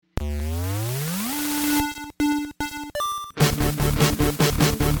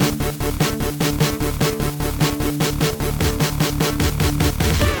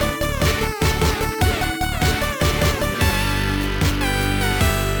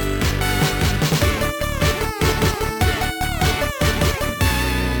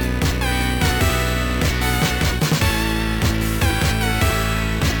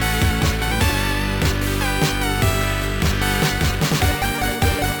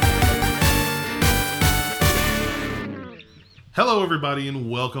Hello, everybody, and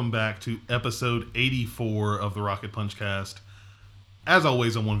welcome back to episode 84 of the Rocket Punch Cast. As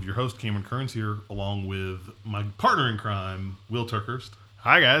always, I'm one of your hosts, Cameron Kearns, here, along with my partner in crime, Will Turkhurst.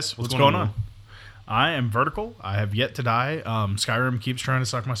 Hi, guys. What's going on? Will? I am Vertical. I have yet to die. Skyrim keeps trying to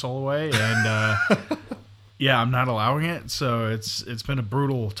suck my soul away, and yeah, I'm not allowing it. So it's been a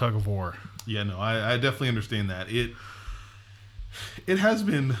brutal tug of war. Yeah, no, I definitely understand that. It has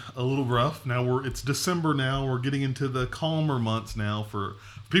been a little rough. Now it's December now. We're getting into the calmer months now for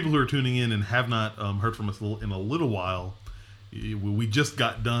people who are tuning in and have not heard from us in a little while. We just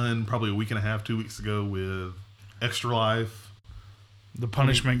got done probably a week and a half, 2 weeks ago with Extra Life. The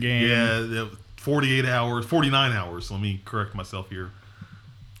punishment game. Yeah, 48 hours, 49 hours. Let me correct myself here.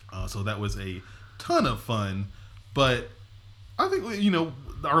 So that was a ton of fun. But I think,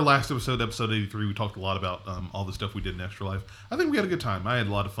 our last episode 83, we talked a lot about all the stuff we did in Extra Life. I think we had a good time. I had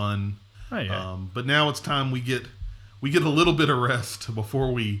a lot of fun. Oh, yeah. But now it's time we get a little bit of rest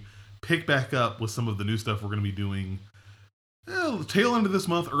before we pick back up with some of the new stuff we're going to be doing. Tail end of this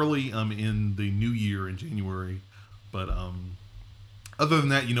month, early in the new year in January. But other than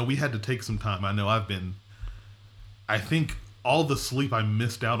that, we had to take some time. I know I think all the sleep I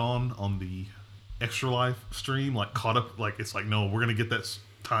missed out on the Extra Life stream, caught up. It's no, we're going to get that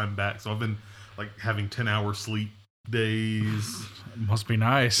time back. So I've been having 10-hour sleep days. It must be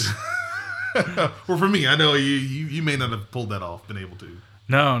nice. Well, for me, I know you may not have pulled that off, been able to.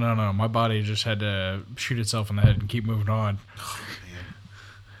 No. My body just had to shoot itself in the head and keep moving on. Oh, man.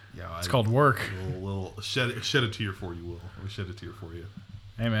 Yeah, it's called work. We'll shed a tear for you, Will. We'll shed a tear for you.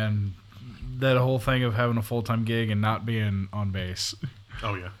 Hey, man, that whole thing of having a full-time gig and not being on base.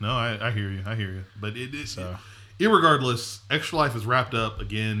 Oh, yeah. No, I hear you. But irregardless, Extra Life is wrapped up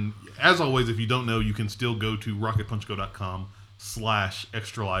again. As always, if you don't know, you can still go to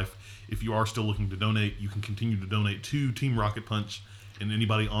rocketpunchgo.com/Extra Life. If you are still looking to donate, you can continue to donate to Team Rocket Punch and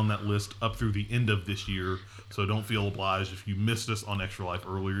anybody on that list up through the end of this year. So don't feel obliged. If you missed us on Extra Life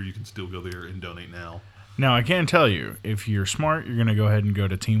earlier, you can still go there and donate now. Now, I can tell you, if you're smart, you're going to go ahead and go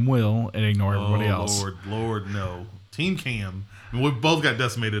to Team Will and ignore everybody else. Lord, no. Team Cam. We both got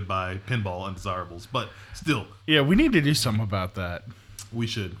decimated by pinball undesirables, but still. Yeah, we need to do something about that. We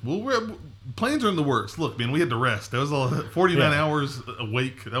should. Well, plans are in the works. Look, man, we had to rest. That was 49 hours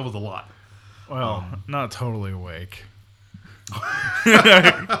awake. That was a lot. Well, not totally awake.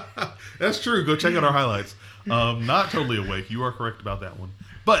 That's true. Go check out our highlights. Not totally awake. You are correct about that one.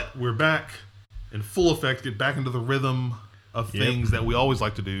 But we're back in full effect. Get back into the rhythm of things that we always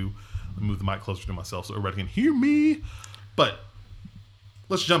like to do. Let me move the mic closer to myself so everybody can hear me. But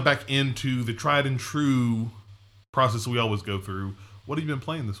let's jump back into the tried and true process we always go through. What have you been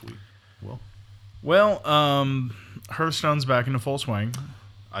playing this week? Well, Hearthstone's back into full swing.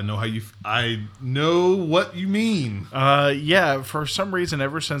 I know I know what you mean. Yeah, for some reason,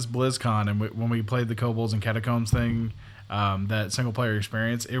 ever since BlizzCon and when we played the Kobolds and Catacombs thing, that single player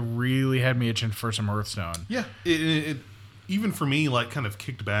experience, it really had me itching for some Hearthstone. Yeah, it even for me, kind of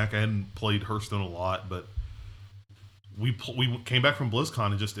kicked back. I hadn't played Hearthstone a lot, but we came back from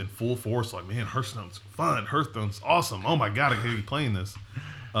BlizzCon and just in full force, man, Hearthstone's fun. Hearthstone's awesome. Oh my god, I can't be playing this.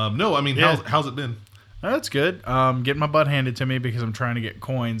 How's it been? That's good. Getting my butt handed to me because I'm trying to get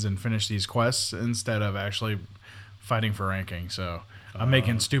coins and finish these quests instead of actually fighting for ranking. So I'm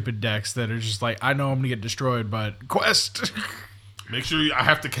making stupid decks that are just I know I'm going to get destroyed, but quest. Make sure I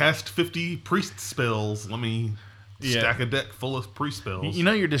have to cast 50 priest spells. Let me stack a deck full of priest spells. You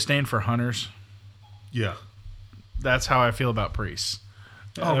know your disdain for hunters? Yeah. That's how I feel about priests.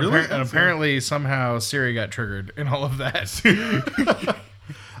 Oh, really? And apparently somehow Siri got triggered in all of that.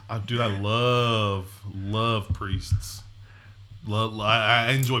 Dude, I love priests.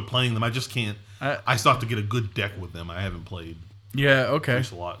 I enjoy playing them. I just can't. I still have to get a good deck with them. I haven't played. Yeah, okay.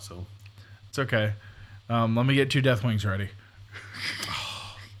 Priests a lot, so it's okay. Let me get 2 Deathwings ready.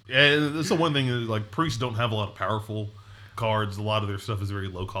 Yeah, that's the one thing is priests don't have a lot of powerful cards. A lot of their stuff is very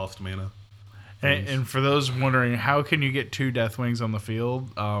low cost mana. And for those wondering, how can you get 2 Deathwings on the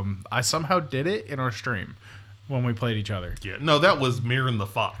field? I somehow did it in our stream when we played each other. Yeah, no, that was Mirren the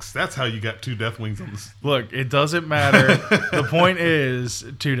Fox. That's how you got 2 Deathwings on this. Look, it doesn't matter. The point is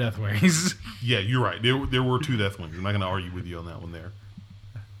 2 Deathwings. Yeah, you're right. There were 2 Deathwings. I'm not going to argue with you on that one there.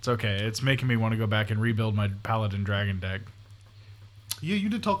 It's okay. It's making me want to go back and rebuild my Paladin Dragon deck. Yeah, you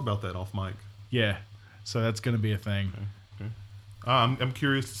did talk about that off mic. Yeah, so that's going to be a thing. Okay. I'm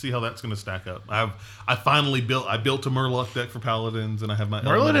curious to see how that's going to stack up. I built a Murloc deck for Paladins, and I have my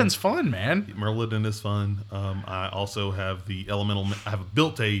Mirlodin's fun, man. Mirlodin is fun. I also have the Elemental. I have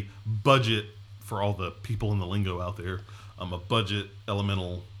built a budget for all the people in the lingo out there. A budget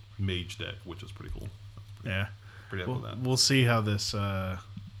Elemental Mage deck, which is pretty cool. Yeah. Pretty happy with that. We'll see how this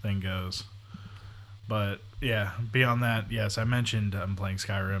thing goes. But yeah, beyond that, yes, I mentioned I'm playing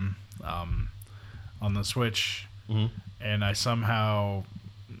Skyrim on the Switch, and I somehow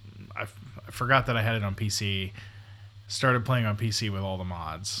I forgot that I had it on PC. Started playing on PC with all the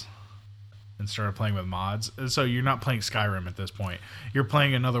mods. And started playing with mods. So you're not playing Skyrim at this point. You're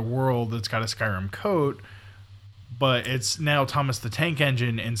playing another world that's got a Skyrim coat, but it's now Thomas the Tank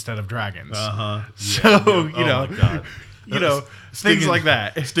Engine instead of dragons. So you know, things like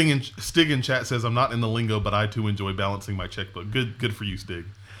that. Stig in chat says, "I'm not in the lingo, but I too enjoy balancing my checkbook." Good for you, Stig.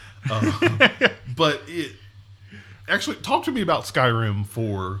 But actually, talk to me about Skyrim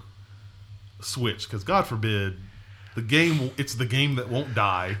for Switch, because God forbid. It's the game that won't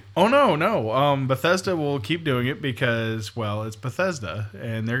die. Oh, no. Bethesda will keep doing it because, well, it's Bethesda,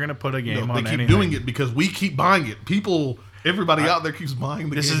 and they're going to put a game on anything. They keep doing it because we keep buying it. Everybody out there keeps buying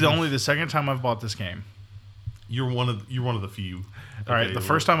the game. This is only the second time I've bought this game. You're one of the few. All right, the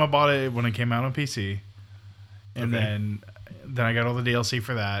first time I bought it when it came out on PC, and then I got all the DLC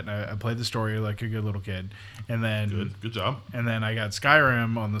for that. And I played the story like a good little kid, and then good job. And then I got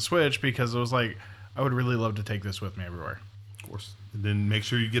Skyrim on the Switch because it was like, I would really love to take this with me everywhere. Of course. And then make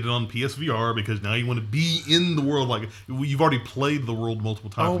sure you get it on PSVR because now you want to be in the world. Like, you've already played the world multiple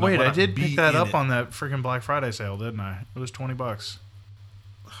times. Oh, wait, I did pick that up on that freaking Black Friday sale, didn't I? It was $20. Oh,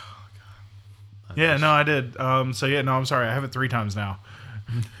 God. Yeah, no, I did. I'm sorry. I have it 3 times now.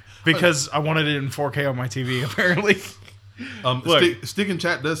 Because I wanted it in 4K on my TV, apparently. Stig in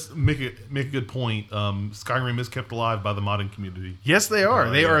chat does make a good point. Skyrim is kept alive by the modding community. Yes, they are.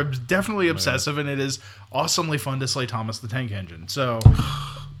 They are definitely obsessive, and it is awesomely fun to slay Thomas the Tank Engine. So,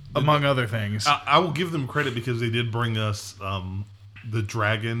 among other things, I will give them credit because they did bring us the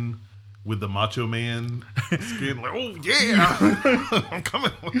dragon with the Macho Man skin. Like, oh yeah, I'm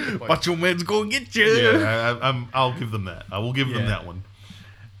coming. Macho Man's gonna get you. Yeah, I'll give them that. I will give them that one.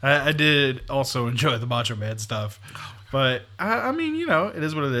 I did also enjoy the Macho Man stuff. But, I mean, it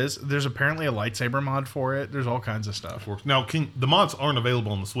is what it is. There's apparently a lightsaber mod for it. There's all kinds of stuff. Now, the mods aren't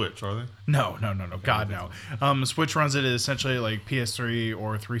available on the Switch, are they? No. God, no. Switch runs it essentially like PS3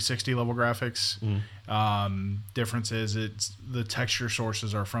 or 360 level graphics. Difference is the texture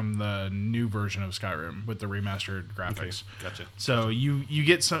sources are from the new version of Skyrim with the remastered graphics. Okay, gotcha. So you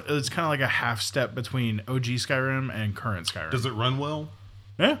get some. It's kind of like a half step between OG Skyrim and current Skyrim. Does it run well?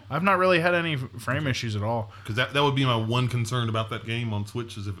 Yeah, I've not really had any frame issues at all. Because that would be my one concern about that game on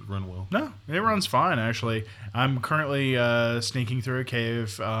Switch is if it run well. No, it runs fine, actually. I'm currently sneaking through a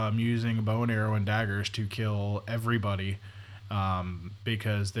cave using a bow and arrow and daggers to kill everybody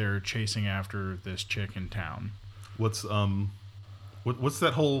because they're chasing after this chick in town. What's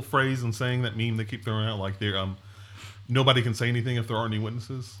that whole phrase and saying, that meme they keep throwing out? Like, they're nobody can say anything if there aren't any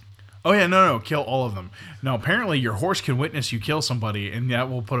witnesses? Oh, yeah, no, kill all of them. No, apparently your horse can witness you kill somebody, and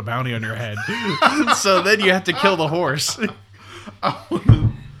that will put a bounty on your head. So then you have to kill the horse.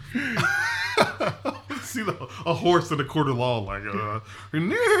 See a horse in a court of law, like,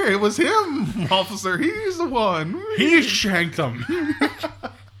 it was him, officer. He's the one. He shanked him.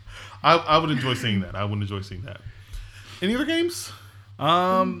 I would enjoy seeing that. Any other games?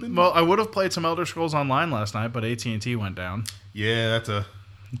 Well, I would have played some Elder Scrolls Online last night, but AT&T went down. Yeah, that's a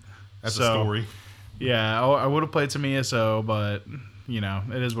story. Yeah, I would have played some ESO, but,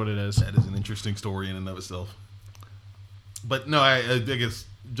 it is what it is. That is an interesting story in and of itself. But no, I guess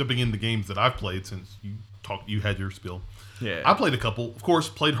jumping into games that I've played since you had your spiel. Yeah. I played a couple. Of course,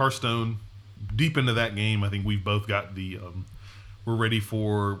 played Hearthstone. Deep into that game, I think we've both got we're ready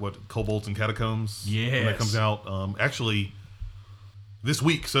for Kobolds and Catacombs. Yes. When that comes out. Actually, this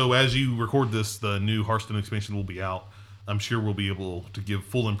week. So as you record this, the new Hearthstone expansion will be out. I'm sure we'll be able to give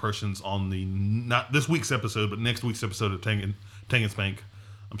full impressions on not this week's episode, but next week's episode of Tang and Spank.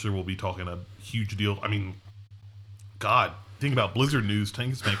 I'm sure we'll be talking a huge deal. I mean, God, think about Blizzard news, Tang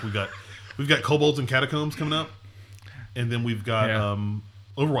and Spank. We've got Kobolds and Catacombs coming up, and then we've got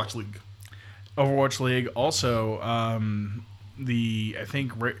Overwatch League. Overwatch League. Also, I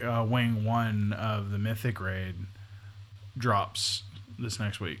think Wing 1 of the Mythic Raid drops this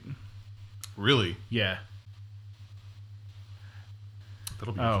next week. Really? Yeah.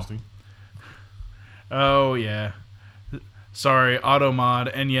 That'll be interesting. Oh, yeah. Sorry,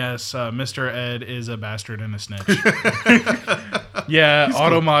 Automod. And yes, Mr. Ed is a bastard and a snitch. Yeah,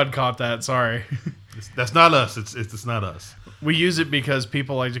 Automod caught that. Sorry. That's not us. It's not us. We use it because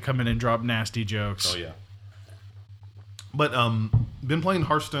people like to come in and drop nasty jokes. Oh, yeah. But, been playing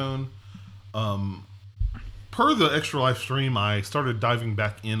Hearthstone. Per the Extra Life stream, I started diving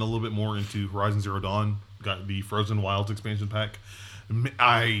back in a little bit more into Horizon Zero Dawn. Got the Frozen Wilds expansion pack.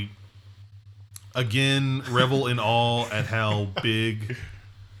 Again, revel in awe at how big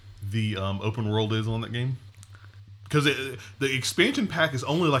the open world is on that game. Because the expansion pack is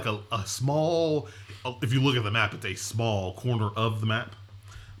only like a small, if you look at the map, it's a small corner of the map.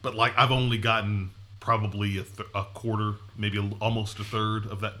 But like I've only gotten probably a quarter, maybe almost a third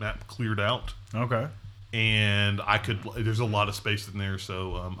of that map cleared out. Okay. And there's a lot of space in there,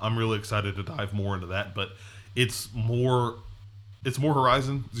 so I'm really excited to dive more into that. But it's more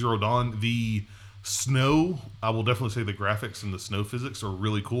Horizon Zero Dawn. The snow, I will definitely say the graphics and the snow physics are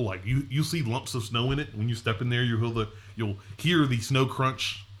really cool. Like you see lumps of snow in it. When you step in there, you'll hear the snow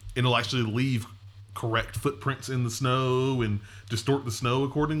crunch, and it'll actually leave correct footprints in the snow and distort the snow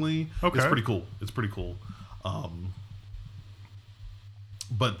accordingly. Okay. It's pretty cool.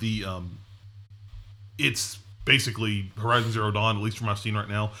 But it's basically Horizon Zero Dawn, at least from what I've seen right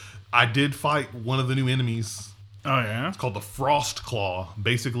now. I did fight one of the new enemies. Oh, yeah? It's called the Frost Claw.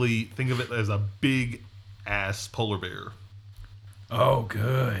 Basically, think of it as a big ass polar bear. Oh,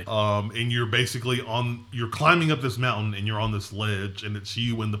 good. And you're basically you're climbing up this mountain and you're on this ledge, and it's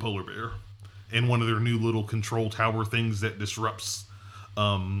you and the polar bear. And one of their new little control tower things that disrupts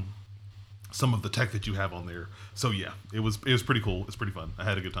some of the tech that you have on there. So yeah, it was pretty cool. It's pretty fun. I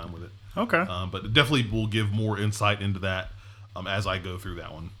had a good time with it. Okay. But it definitely will give more insight into that as I go through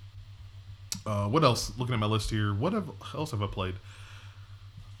that one. What else? Looking at my list here, else have I played?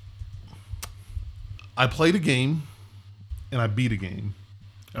 I played a game, and I beat a game.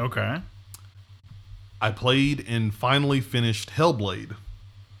 Okay. I played and finally finished Hellblade.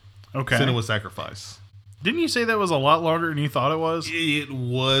 Okay. Senua's Sacrifice. Didn't you say that was a lot longer than you thought it was? It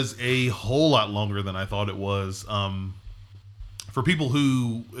was a whole lot longer than I thought it was. For people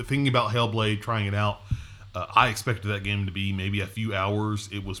who thinking about Hellblade, trying it out, I expected that game to be maybe a few hours.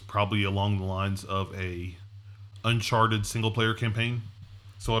 It was probably along the lines of a Uncharted single player campaign.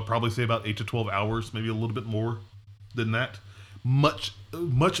 So I'd probably say about 8 to 12 hours, maybe a little bit more than that. Much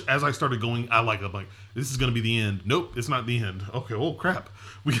as I started going, I'm like, this is going to be the end. Nope, it's not the end. Okay, oh crap.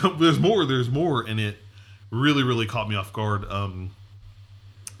 There's more, and it really, really caught me off guard.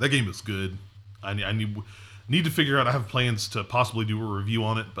 That game is good. I need to figure out. I have plans to possibly do a review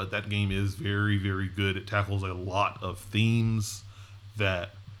on it, but that game is very, very good. It tackles a lot of themes that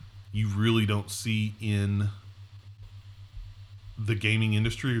you really don't see in the gaming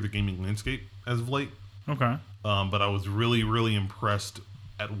industry or the gaming landscape as of late. Okay. But I was really, really impressed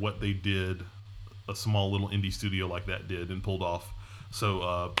at what they did. A small little indie studio like that did and pulled off.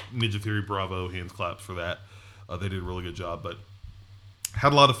 So Ninja Theory, bravo, hands claps for that. They did a really good job, but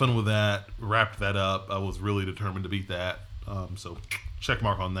had a lot of fun with that. Wrapped that up. I was really determined to beat that. So check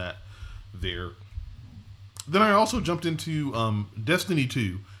mark on that there. Then I also jumped into Destiny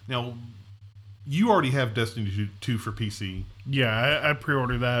 2. Now, you already have Destiny 2 for PC. Yeah, I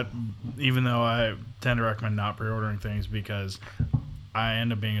pre-ordered that, even though I tend to recommend not pre-ordering things because I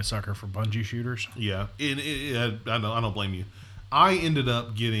end up being a sucker for Bungie shooters. Yeah, I don't blame you. I ended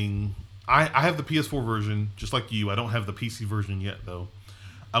up getting... I have the PS4 version, just like you. I don't have the PC version yet, though.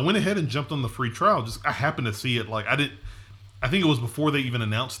 I went ahead and jumped on the free trial. I happened to see it. I think it was before they even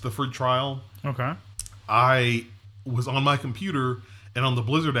announced the free trial. Okay. I was on my computer, and on the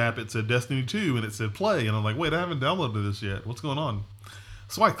Blizzard app, it said Destiny 2, and it said play. And I'm like, wait, I haven't downloaded this yet. What's going on?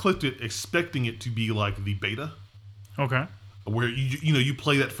 So I clicked it, expecting it to be like the beta. Okay. Where you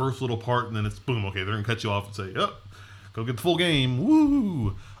play that first little part, and then it's boom, okay, they're going to cut you off and say, oh, go get the full game.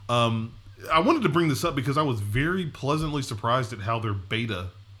 Woo! I wanted to bring this up because I was very pleasantly surprised at how their beta,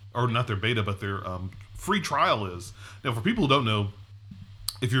 or not their beta, but their free trial is. Now, for people who don't know,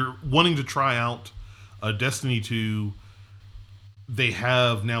 if you're wanting to try out Destiny 2, they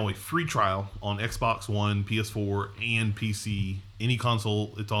have now a free trial on Xbox One, PS4, and PC. Any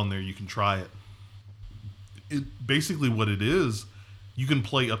console, it's on there. You can try it. Basically, what it is, you can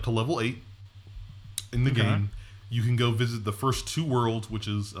play up to level 8 in the game. You can go visit the first 2 worlds, which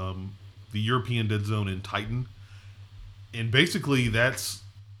is the European Dead Zone and Titan. And basically, that's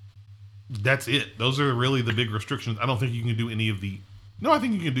it. Those are really the big restrictions. I don't think you can do any of the... No, I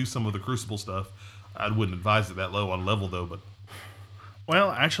think you can do some of the Crucible stuff. I wouldn't advise it that low on level, though, but...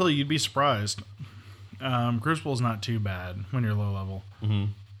 Well, actually, you'd be surprised. Crucible's not too bad when you're low level. Mm-hmm.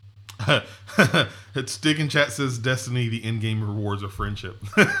 Stick in chat says Destiny, the in-game rewards of friendship.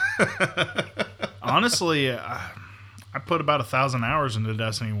 Honestly, I put about 1,000 hours into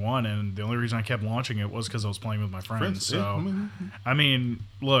Destiny 1, and the only reason I kept launching it was because I was playing with my friends. So, yeah, I mean,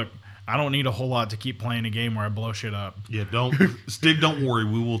 look, I don't need a whole lot to keep playing a game where I blow shit up. Yeah, Stig, don't worry.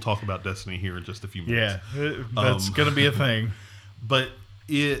 We will talk about Destiny here in just a few minutes. Yeah, that's going to be a thing. But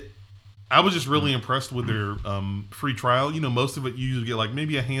I was just really impressed with their free trial. You know, most of it you usually get like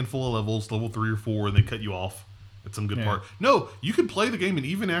maybe a handful of levels, level 3 or 4, and they cut you off at some good part. No, you can play the game, and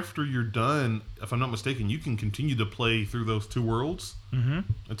even after you're done, if I'm not mistaken, you can continue to play through those 2 worlds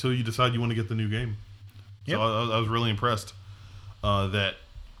until you decide you want to get the new game. So I was really impressed that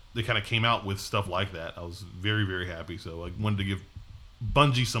they kind of came out with stuff like that. I was very, very happy. So I wanted to give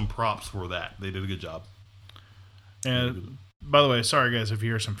Bungie some props for that. They did a good job. And by the way, sorry guys if you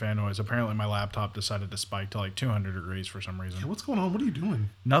hear some fan noise. Apparently my laptop decided to spike to like 200 degrees for some reason. Yeah, what's going on? What are you doing?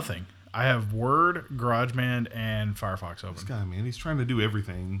 Nothing. I have Word, GarageBand, and Firefox open. This guy, man, he's trying to do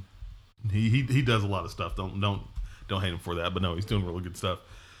everything. He does a lot of stuff. Don't hate him for that. But no, he's doing really good stuff.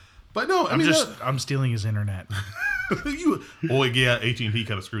 But no, I'm stealing his internet. Yeah, AT&T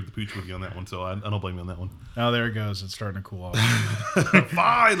kind of screwed the pooch with you on that one, so I don't blame you on that one. Oh, there it goes. It's starting to cool off.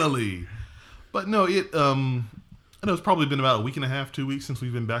 Finally. But no, I know it's probably been about a week and a half, 2 weeks since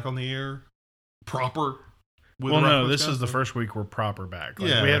we've been back on the air proper. Well, no, this is the first week we're proper back. We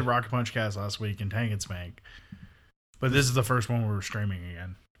had Rocket Punch Cast last week and Tank and Spank, but this is the first one we're streaming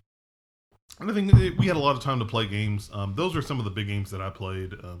again. And I think we had a lot of time to play games. Those are some of the big games that I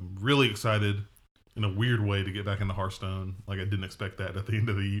played. Really excited in a weird way to get back into Hearthstone. Like I didn't expect that at the end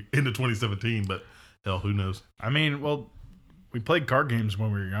of 2017, but hell, who knows? I mean, well, we played card games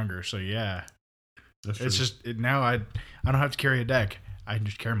when we were younger, so yeah. That's true. It's just now I don't have to carry a deck. I can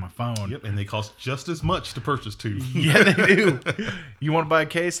just carry my phone. Yep, and they cost just as much to purchase too. Yeah, they do. You want to buy a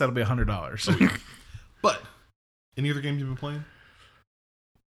case? That'll be $100. But any other games you've been playing?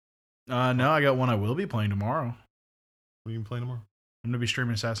 No, I got one I will be playing tomorrow. What are you playing tomorrow? I'm gonna be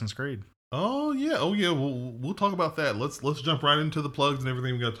streaming Assassin's Creed. Oh yeah. We'll talk about that. Let's jump right into the plugs and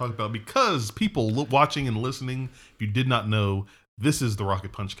everything we got to talk about, because people watching and listening, if you did not know, this is the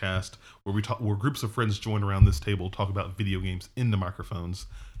Rocket Punch Cast, where groups of friends join around this table, talk about video games into microphones.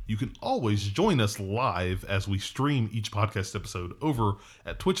 You can always join us live as we stream each podcast episode over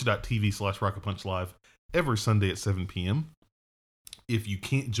at twitch.tv/RocketPunchLive every Sunday at 7 p.m. If you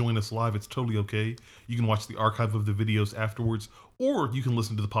can't join us live, it's totally okay. You can watch the archive of the videos afterwards, or you can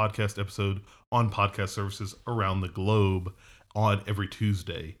listen to the podcast episode on podcast services around the globe on every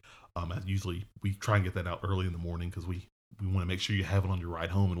Tuesday. Usually we try and get that out early in the morning because we want to make sure you have it on your ride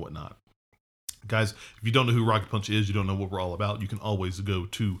home and whatnot. Guys, if you don't know who Rocket Punch is, you don't know what we're all about, you can always go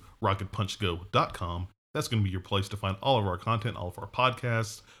to rocketpunchgo.com. That's going to be your place to find all of our content, all of our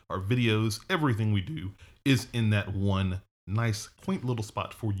podcasts, our videos, everything we do is in that one nice, quaint little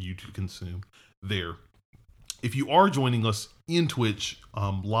spot for you to consume there. If you are joining us in Twitch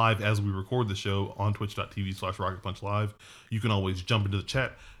live as we record the show on twitch.tv/RocketPunchLive, you can always jump into the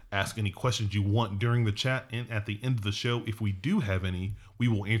chat, ask any questions you want during the chat, and at the end of the show, if we do have any, we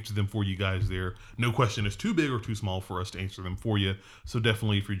will answer them for you guys there. No question is too big or too small for us to answer them for you, so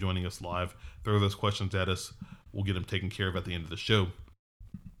definitely if you're joining us live, throw those questions at us. We'll get them taken care of at the end of the show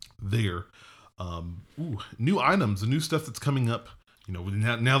there. New items, the new stuff that's coming up. You know,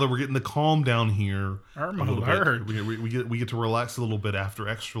 now that we're getting the calm down here a little bit, we get to relax a little bit after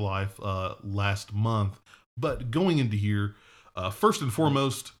Extra Life last month. But going into here, first and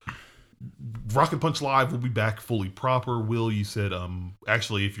foremost, Rocket Punch Live will be back fully proper. Will, you said,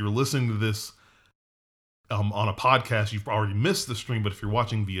 actually, if you're listening to this on a podcast, you've already missed the stream. But if you're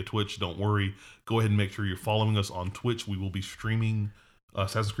watching via Twitch, don't worry. Go ahead and make sure you're following us on Twitch. We will be streaming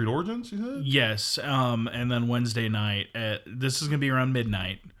Assassin's Creed Origins, you said? Yes, and then Wednesday night, this is going to be around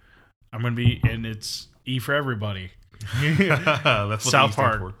midnight. I'm going to be, and it's E for everybody. That's what South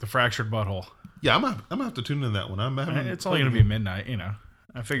Park, The Fractured Butthole. Yeah, I'm gonna have to tune in that one. It's only going to be midnight, you know.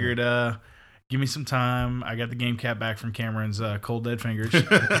 I figured, give me some time. I got the game cap back from Cameron's Cold Dead Fingers. Take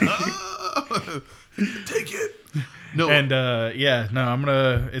it. No. And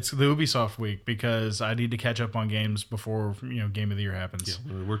it's the Ubisoft week because I need to catch up on games before Game of the Year happens.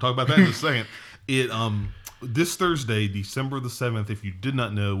 Yeah, we're talking about that in a second. This Thursday, December the 7th, if you did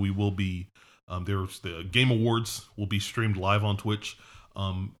not know, we will be there's the Game Awards will be streamed live on Twitch.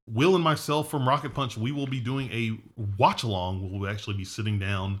 Will and myself from Rocket Punch, we will be doing a watch along. We'll actually be sitting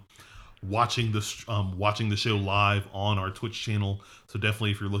down watching the show live on our Twitch channel. So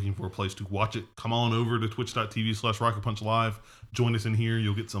definitely, if you're looking for a place to watch it, come on over to twitch.tv/RocketPunchLive. Join us in here.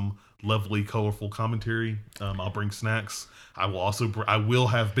 You'll get some lovely, colorful commentary. I'll bring snacks. I will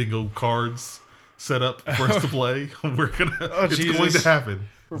have bingo cards set up for us to play. It's going to happen.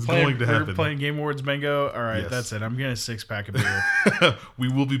 We're playing Game Awards bingo. All right, yes. That's it. I'm getting a 6-pack of beer. We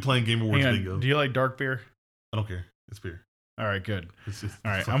will be playing Game Awards bingo. Do you like dark beer? I don't care. It's beer. All right, good.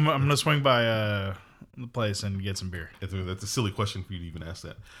 All right, I'm gonna swing by the place and get some beer. That's a silly question for you to even ask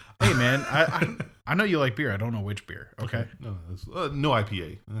that. Hey, man, I know you like beer. I don't and which beer, okay? No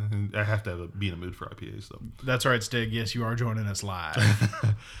IPA. I have to be in a mood for IPAs, though. That's right, Stig. Yes, you are joining us live.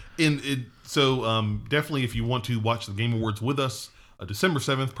 So definitely if you want to watch the Game Awards with us, December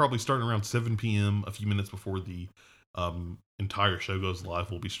 7th, probably starting around 7 p.m., a few minutes before the entire show goes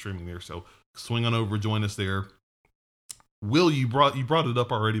live, we'll be streaming there. So swing on over, join us there. Will, you brought it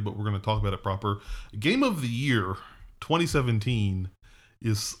up already, but we're going to talk about it proper. Game of the Year 2017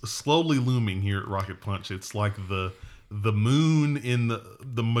 is slowly looming here at Rocket Punch. It's like the moon in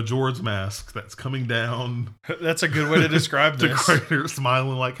the Majora's Mask that's coming down. That's a good way to describe to this. Crater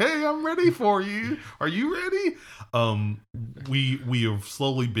smiling like, "Hey, I'm ready for you. Are you ready?" We have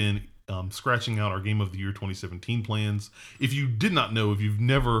slowly been scratching out our Game of the Year 2017 plans. If you did not know, if you've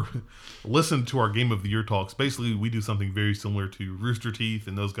never listened to our Game of the Year talks, basically we do something very similar to Rooster Teeth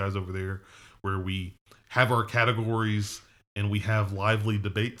and those guys over there, where we have our categories and we have lively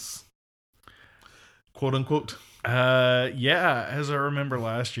debates, quote unquote. Yeah, as I remember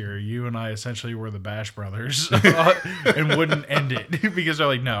last year, you and I essentially were the Bash Brothers and wouldn't end it because they're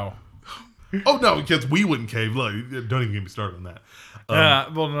like, no. Oh no, because we wouldn't cave. Look, don't even get me started on that.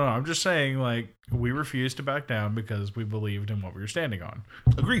 Well, no, I'm just saying, like, we refused to back down because we believed in what we were standing on.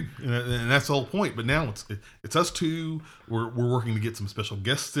 Agreed, and that's the whole point. But now it's us two. We're working to get some special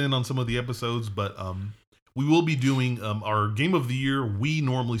guests in on some of the episodes, but we will be doing our Game of the Year. We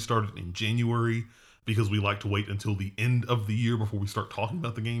normally start it in January because we like to wait until the end of the year before we start talking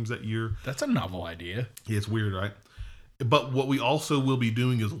about the games that year. That's a novel idea. Yeah, it's weird, right? But what we also will be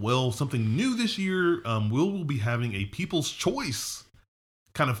doing as well, something new this year, we'll be having a People's Choice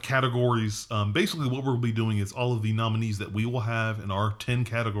kind of categories. Basically, what we'll be doing is all of the nominees that we will have in our 10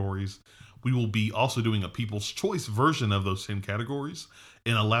 categories. We will be also doing a People's Choice version of those 10 categories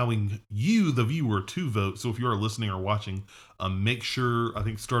and allowing you, the viewer, to vote. So if you are listening or watching, make sure, I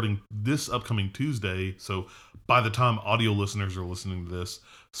think starting this upcoming Tuesday, so by the time audio listeners are listening to this,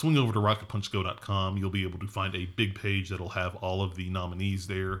 swing over to rocketpunchgo.com. You'll be able to find a big page that'll have all of the nominees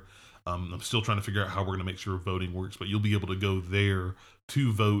there. I'm still trying to figure out how we're going to make sure voting works, but you'll be able to go there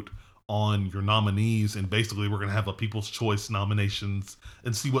to vote on your nominees. And basically, we're going to have a People's Choice nominations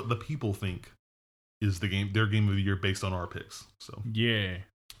and see what the people think is their Game of the Year based on our picks. So yeah,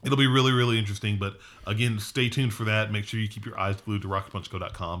 it'll be really, really interesting. But again, stay tuned for that. Make sure you keep your eyes glued to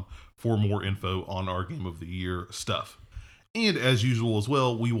rocketpunchgo.com for more info on our Game of the Year stuff. And as usual as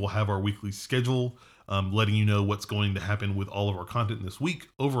well, we will have our weekly schedule, letting you know what's going to happen with all of our content this week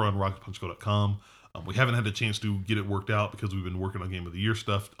over on rocketpunchgo.com. We haven't had a chance to get it worked out because we've been working on Game of the Year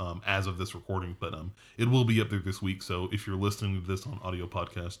stuff as of this recording, but it will be up there this week. So if you're listening to this on audio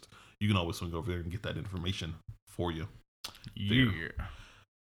podcast, you can always swing over there and get that information for you. Yeah.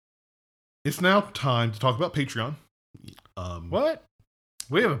 It's now time to talk about Patreon. What?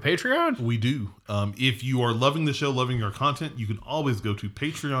 We have a Patreon? We do. If you are loving the show, loving our content, you can always go to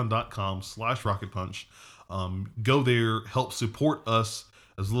patreon.com/rocketpunch. Go there, help support us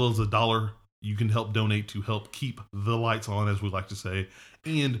as little as $1. You can help donate to help keep the lights on, as we like to say.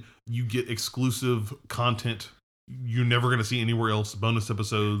 And you get exclusive content you're never going to see anywhere else. Bonus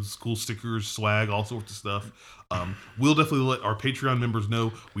episodes, cool stickers, swag, all sorts of stuff. We'll definitely let our Patreon members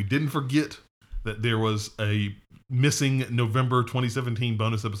know. We didn't forget that there was a missing November 2017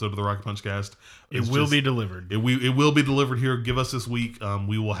 bonus episode of the Rocket Punch Cast. It will be delivered. It will be delivered here. Give us this week.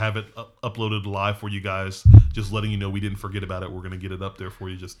 We will have it uploaded live for you guys. Just letting you know we didn't forget about it. We're going to get it up there for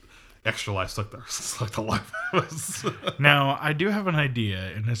you. Just extra life suck the life out of us. Now, I do have an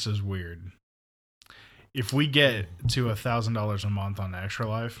idea, and this is weird. If we get to $1,000 a month on Extra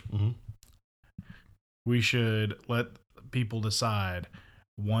Life, we should let people decide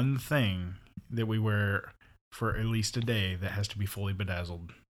one thing that we wear for at least a day that has to be fully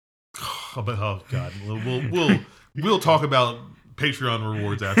bedazzled. Oh God, we'll talk about Patreon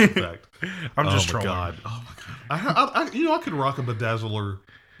rewards after the fact. I'm just trolling. God. Oh my God! I could rock a bedazzler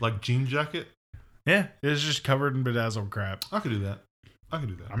like jean jacket. Yeah, it's just covered in bedazzled crap. I could do that. I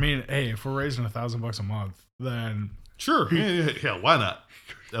mean, hey, if we're raising $1,000 a month, then sure, yeah, why not?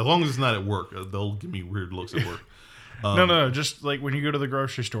 As long as it's not at work, they'll give me weird looks at work. No, just like when you go to the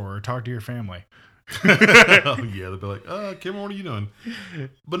grocery store or talk to your family. Oh, yeah, they'll be like, Cameron, what are you doing?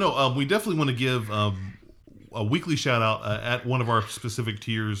 But no, we definitely want to give a weekly shout out at one of our specific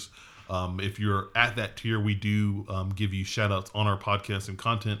tiers. If you're at that tier, we do give you shout outs on our podcast and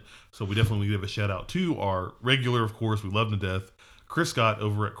content. So we definitely give a shout out to our regular, of course, we love him to death, Chris Scott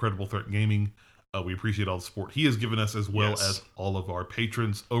over at Credible Threat Gaming. We appreciate all the support he has given us, as well as all of our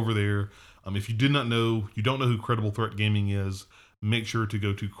patrons over there. If you did not know, you don't know who Credible Threat Gaming is, make sure to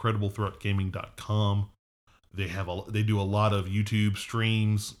go to crediblethreatgaming.com. They do a lot of YouTube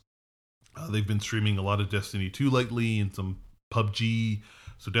streams. They've been streaming a lot of Destiny 2 lately and some PUBG.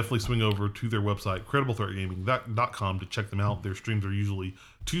 So definitely swing over to their website, crediblethreatgaming.com, to check them out. Their streams are usually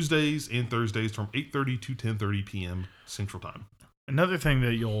Tuesdays and Thursdays from 8:30 to 10:30 p.m. Central Time. Another thing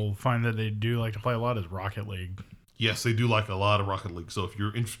that you'll find that they do like to play a lot is Rocket League. Yes, they do like a lot of Rocket League. So if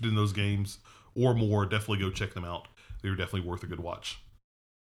you're interested in those games or more, definitely go check them out. They're definitely worth a good watch.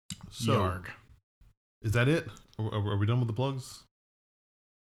 So, Yarg. Is that it? Are we done with the plugs?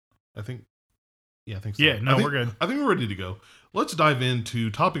 I think so. Yeah, no, we're good. I think we're ready to go. Let's dive into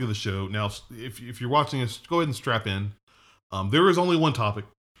topic of the show. Now, if you're watching us, go ahead and strap in. There is only one topic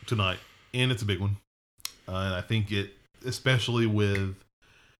tonight, and it's a big one. And I think it, especially with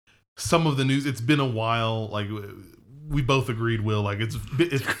some of the news, it's been a while. Like, we both agreed, Will, like it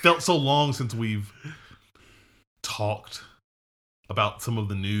felt so long since we've talked about some of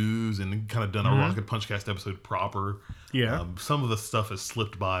the news and kind of done a Rocket Punchcast episode proper. Yeah. Some of the stuff has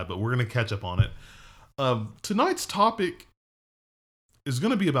slipped by, but we're going to catch up on it. Tonight's topic is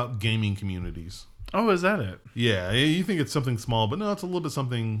going to be about gaming communities. Oh, is that it? Yeah, you think it's something small, but no, it's a little bit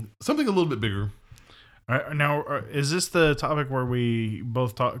something a little bit bigger. All right, now, is this the topic where we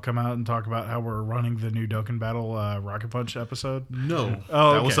both come out and talk about how we're running the new Dokkan Battle Rocket Punch episode? No.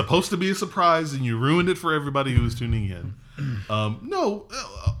 Oh, that was supposed to be a surprise, and you ruined it for everybody who was tuning in. No,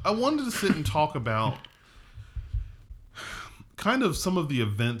 I wanted to sit and talk about kind of some of the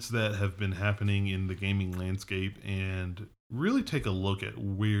events that have been happening in the gaming landscape and really take a look at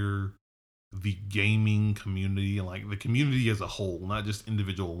where the gaming community, like the community as a whole, not just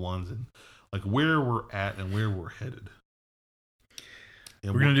individual ones, and like where we're at and where we're headed.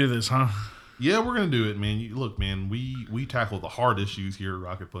 And we're going to do this, huh? Yeah, we're going to do it, man. Look, man, we tackle the hard issues here at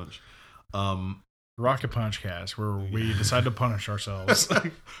Rocket Punch. Rocket Punch Cast, where we decide to punish ourselves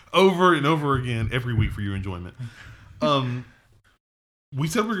over and over again every week for your enjoyment. We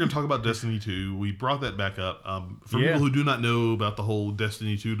said we were going to talk about Destiny 2. We brought that back up. For people who do not know about the whole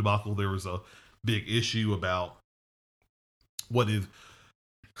Destiny 2 debacle, there was a big issue about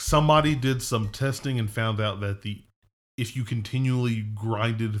somebody did some testing and found out that if you continually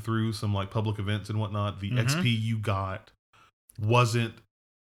grinded through some like public events and whatnot, the XP you got wasn't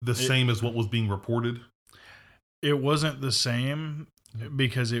the same as what was being reported. It wasn't the same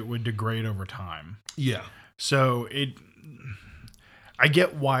because it would degrade over time. Yeah. So I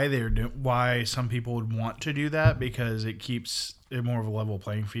get why some people would want to do that, because it keeps it more of a level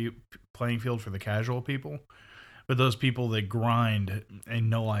playing field for the casual people. But those people that grind and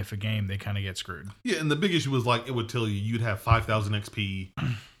no life a game, they kind of get screwed. Yeah, and the big issue was like it would tell you you'd have 5,000 XP,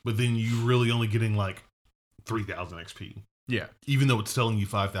 but then you really only getting like 3,000 XP. Yeah, even though it's telling you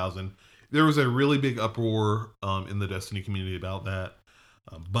 5,000. There was a really big uproar in the Destiny community about that.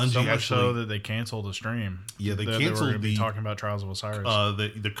 Bungie so much actually, so that they canceled the stream. Yeah, they canceled the talking about Trials of Osiris.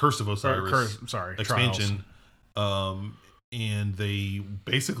 The Curse of Osiris. Expansion. And they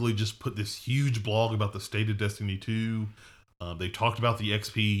basically just put this huge blog about the state of Destiny 2. They talked about the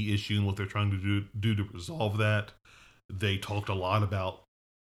XP issue and what they're trying to do to resolve that. They talked a lot about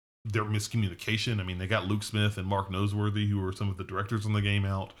their miscommunication. I mean, they got Luke Smith and Mark Noseworthy, who are some of the directors on the game,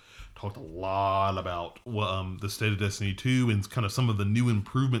 out. Talked a lot about the state of Destiny 2 and kind of some of the new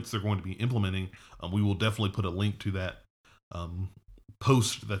improvements they're going to be implementing. We will definitely put a link to that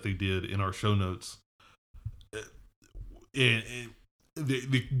post that they did in our show notes.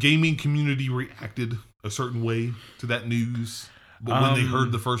 The gaming community reacted a certain way to that news, but when they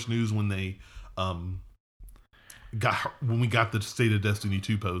heard the first news, when we got the State of Destiny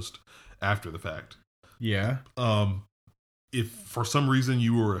 2 post after the fact, if for some reason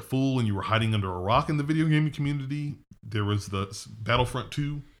you were a fool and you were hiding under a rock in the video gaming community, there was the Battlefront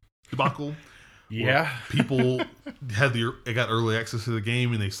 2 debacle. People got early access to the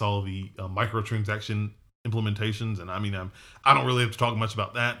game and they saw the microtransaction implementations, and I mean, I don't really have to talk much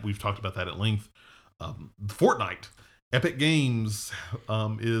about that. We've talked about that at length. Fortnite, Epic Games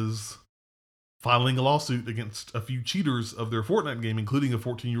is filing a lawsuit against a few cheaters of their Fortnite game, including a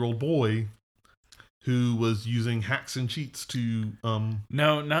 14-year-old boy who was using hacks and cheats to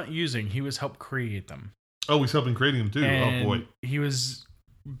No, not using. He was helped create them. Oh, he's helping creating them too. And oh boy. He was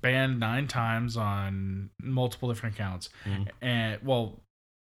banned 9 times on multiple different accounts. And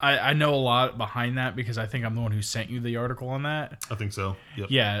I know a lot behind that because I think I'm the one who sent you the article on that. I think so. Yep.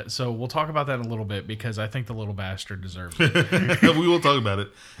 Yeah, so we'll talk about that in a little bit because I think the little bastard deserves it. We will talk about it.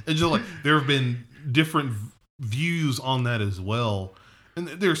 And just like there have been different views on that as well. And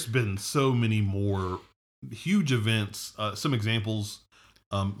there's been so many more huge events. Some examples,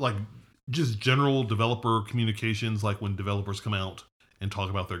 like just general developer communications, like when developers come out and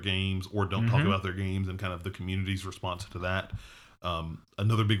talk about their games or don't talk about their games, and kind of the community's response to that.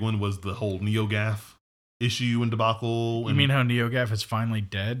 Another big one was the whole NeoGAF issue and debacle. You mean how NeoGAF is finally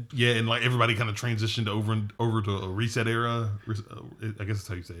dead? Yeah, and like everybody kind of transitioned over to a reset era. I guess that's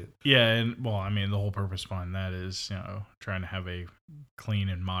how you say it. Yeah, and well, I mean, the whole purpose behind that is, trying to have a clean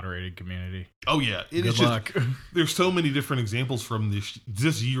and moderated community. Oh yeah, Good luck. There's so many different examples from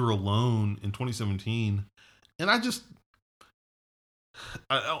this year alone in 2017, and I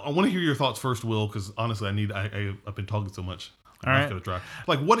want to hear your thoughts first, Will, because honestly, I've been talking so much. All right, gonna try.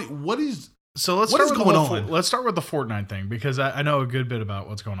 Like, what is? So let's what start is with going on? Let's start with the Fortnite thing, because I know a good bit about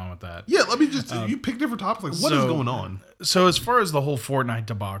what's going on with that. Yeah, let me just you pick different topics. Like, what is going on? So as far as the whole Fortnite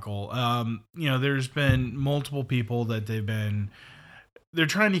debacle, there's been multiple people that they're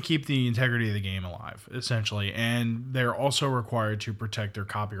trying to keep the integrity of the game alive, essentially, and they're also required to protect their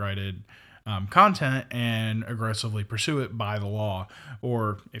copyrighted content and aggressively pursue it by the law,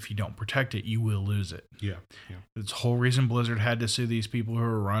 or if you don't protect it, you will lose it. Yeah. It's the whole reason Blizzard had to sue these people who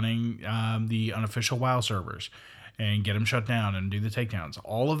are running the unofficial WoW servers and get them shut down and do the takedowns.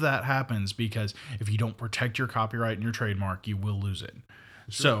 All of that happens because if you don't protect your copyright and your trademark, you will lose it.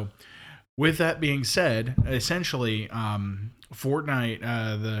 Sure. So with that being said, essentially, Fortnite,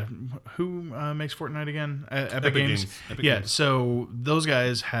 who makes Fortnite again? Epic Games. Epic Games. So those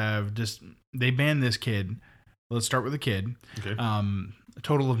guys they banned this kid. Let's start with the kid. Okay. A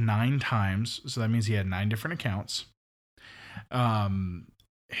total of 9 times. So that means he had 9 different accounts.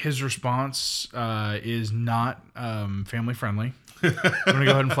 His response is not family friendly. I'm going to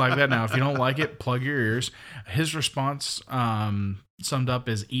go ahead and flag that now. If you don't like it, plug your ears. His response summed up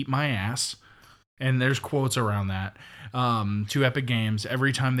as "eat my ass." And there's quotes around that to Epic Games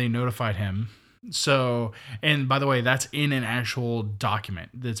every time they notified him. So, and by the way, that's in an actual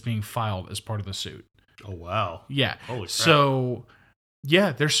document that's being filed as part of the suit. Oh, wow. Yeah. Holy crap. So,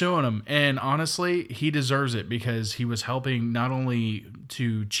 yeah, they're suing him. And honestly, he deserves it because he was helping not only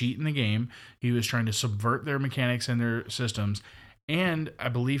to cheat in the game, he was trying to subvert their mechanics and their systems. And I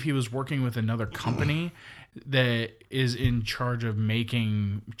believe he was working with another company that is in charge of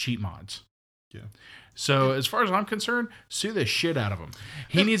making cheat mods. Yeah. So as far as I'm concerned, sue the shit out of him.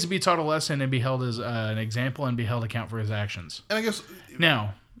 He needs to be taught a lesson and be held as an example and be held account for his actions. And I guess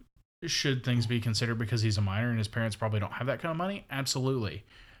now, should things be considered because he's a minor and his parents probably don't have that kind of money? Absolutely.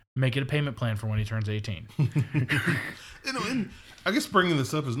 Make it a payment plan for when he turns 18. And I guess bringing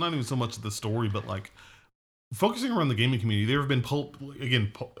this up is not even so much the story, but like focusing around the gaming community. There have been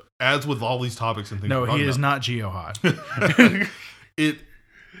as with all these topics and things. No, he is not GeoHot.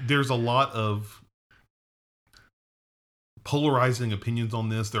 There's a lot of polarizing opinions on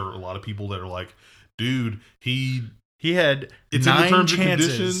this. There are a lot of people that are like, dude, he had it's 9 in the terms chances.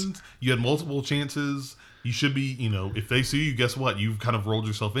 and conditions. You had multiple chances. You should be, if they sue you, guess what? You've kind of rolled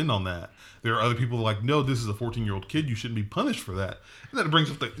yourself in on that. There are other people who are like, no, this is a 14-year-old kid. You shouldn't be punished for that. And that brings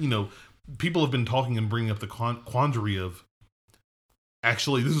up the, people have been talking and bringing up the quandary of,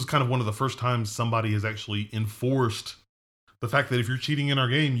 actually, this is kind of one of the first times somebody has actually enforced the fact that if you're cheating in our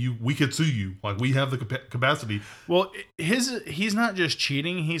game, we could sue you. Like, we have the capacity. Well, he's not just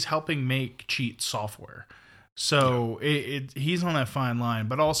cheating; he's helping make cheat software. So he's on that fine line.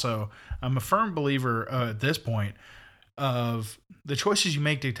 But also, I'm a firm believer at this point of the choices you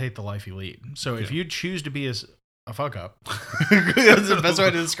make dictate the life you lead. So if you choose to be a fuck up, that's the best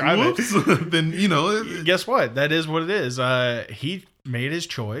way to describe it. Then guess what? That is what it is. He made his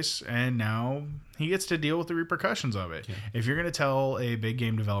choice, and now he gets to deal with the repercussions of it. Yeah. If you're going to tell a big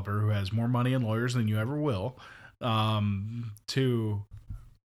game developer who has more money and lawyers than you ever will, I'm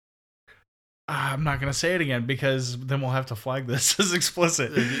not going to say it again because then we'll have to flag this as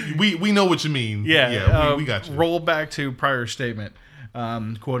explicit. We know what you mean. Yeah, we got you. Roll back to prior statement,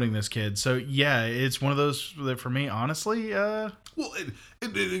 quoting this kid. So yeah, it's one of those that for me, honestly. Well,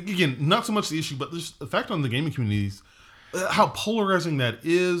 again, not so much the issue, but there's the fact on the gaming communities, how polarizing that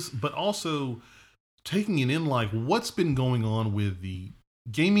is, but also taking it in like what's been going on with the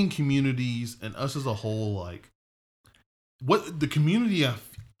gaming communities and us as a whole, like what the community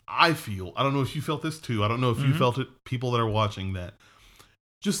I feel, I don't know if you felt this too. I don't know if you felt it, people that are watching, that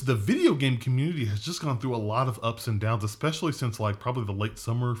just the video game community has just gone through a lot of ups and downs, especially since like probably the late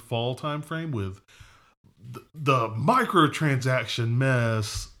summer, fall time frame with the microtransaction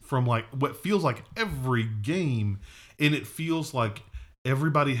mess from like what feels like every game. And it feels like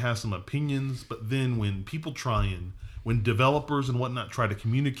everybody has some opinions, but then when people when developers and whatnot try to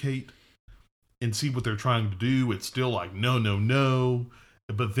communicate and see what they're trying to do, it's still like, no.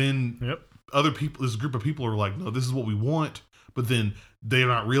 But then other people, this group of people are like, no, this is what we want. But then they're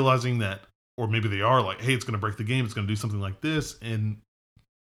not realizing that or maybe they are like, hey, it's going to break the game. It's going to do something like this. And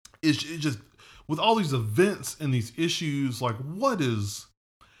it just, with all these events and these issues, like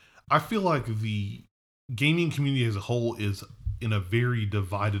I feel like the gaming community as a whole is in a very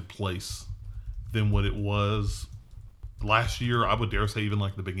divided place than what it was last year. I would dare say even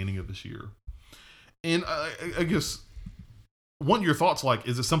like the beginning of this year. And I guess, want your thoughts, like,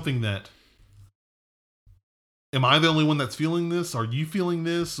 is it something that, am I the only one that's feeling this? Are you feeling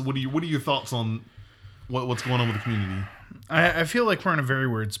this? What are your thoughts on what's going on with the community? I feel like we're in a very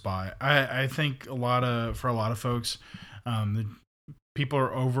weird spot. I think for a lot of folks, the people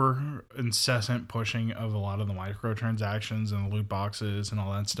are over incessant pushing of a lot of the microtransactions and the loot boxes and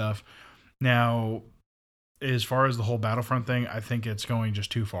all that stuff. Now, as far as the whole Battlefront thing, I think it's going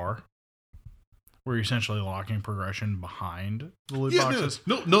just too far. We're essentially locking progression behind the loot boxes.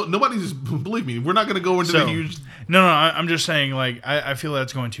 No, nobody's, believe me, we're not going to go into the huge... No, I'm just saying, like, I feel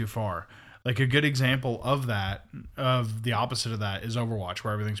that's going too far. Like, a good example of that, of the opposite of that, is Overwatch,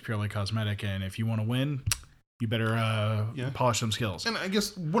 where everything's purely cosmetic, and if you want to win, you better polish some skills. And I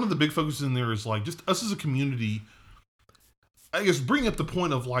guess one of the big focuses in there is, like, just us as a community, I guess bring up the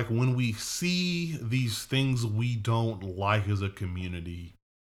point of, like, when we see these things we don't like as a community,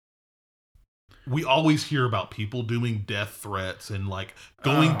 we always hear about people doing death threats and like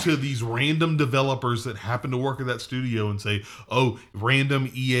going to these random developers that happen to work at that studio and say, oh, random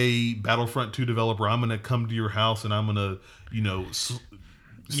EA Battlefront 2 developer, I'm going to come to your house and I'm going to,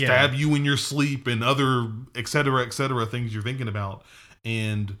 stab you in your sleep and other et cetera, things you're thinking about.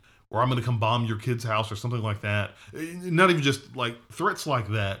 Or I'm going to come bomb your kid's house or something like that. Not even just like threats like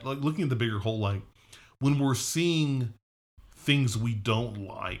that, like looking at the bigger whole, like when we're seeing things we don't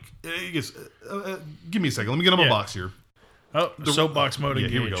like. I guess, give me a second. Let me get on my box here. Oh, the soapbox mode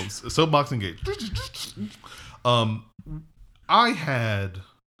engaged. Here we go. Soapbox engaged. I had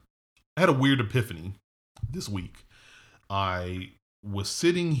a weird epiphany this week. I was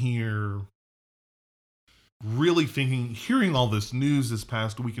sitting here really thinking, hearing all this news this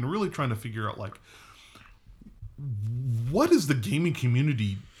past week and really trying to figure out, like, what is the gaming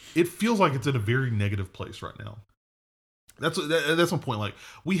community? It feels like it's in a very negative place right now. That's my point. Like,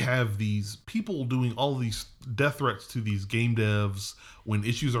 we have these people doing all these death threats to these game devs when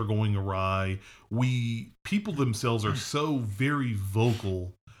issues are going awry. People themselves are so very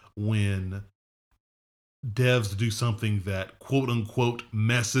vocal when devs do something that quote unquote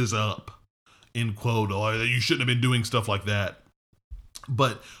messes up, end quote. Oh, you shouldn't have been doing stuff like that.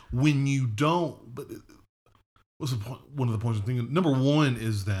 But when you don't, what's the point? One of the points I'm thinking. Number one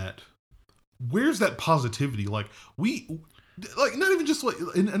is that, where's that positivity? Like, not even just like,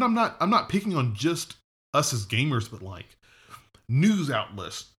 and I'm not picking on just us as gamers, but like news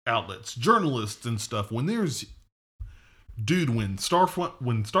outlets, journalists and stuff. When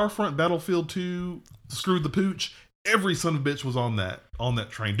Starfront Battlefield 2 screwed the pooch, every son of a bitch was on that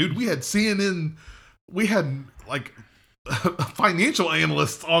train. Dude, we had CNN, we had like financial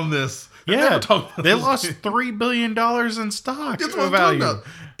analysts on this. Yeah, they lost $3 billion in stock. That's what I'm talking about.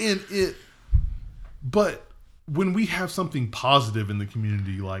 But when we have something positive in the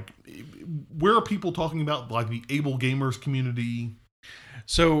community, like, where are people talking about, like, the able gamers community?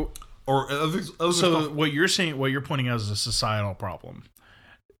 So, stuff? What you're pointing out is a societal problem.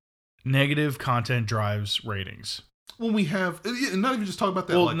 Negative content drives ratings. When we have, not even just talk about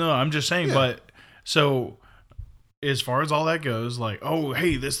that. Well, no, I'm just saying, but so as far as all that goes, like, oh,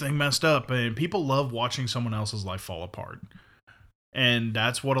 hey, this thing messed up, and people love watching someone else's life fall apart. And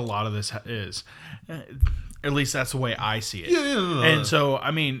that's what a lot of this is. At least that's the way I see it. Yeah. And so,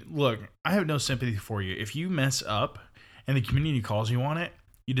 I mean, look, I have no sympathy for you. If you mess up and the community calls you on it,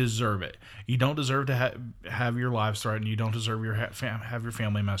 you deserve it. You don't deserve to have your lives threatened. You don't deserve have your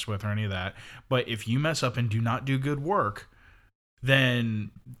family messed with or any of that. But if you mess up and do not do good work,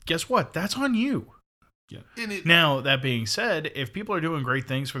 then guess what? That's on you. Yeah. Now, that being said, if people are doing great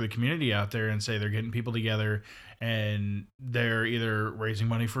things for the community out there and say they're getting people together and they're either raising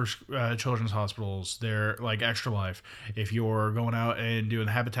money for children's hospitals, they're like Extra Life, if you're going out and doing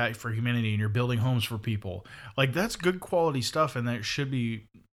Habitat for Humanity and you're building homes for people, like, that's good quality stuff, and that should be,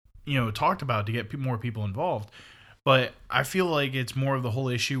 talked about to get more people involved. But I feel like it's more of the whole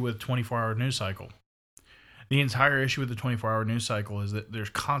issue with 24-hour news cycle. The entire issue with the 24-hour news cycle is that there's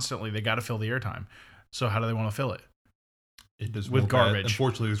constantly, they got to fill the airtime. So how do they want to fill it? It does with garbage.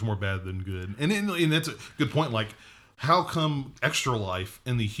 Unfortunately, there's more bad than good. And that's a good point. Like, how come Extra Life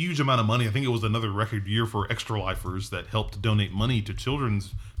and the huge amount of money, I think it was another record year for Extra Lifers that helped donate money to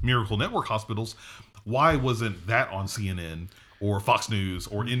Children's Miracle Network hospitals, why wasn't that on CNN or Fox News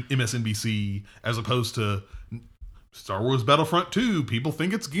or MSNBC as opposed to Star Wars Battlefront 2, people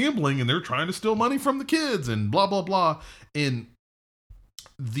think it's gambling and they're trying to steal money from the kids and blah, blah, blah. And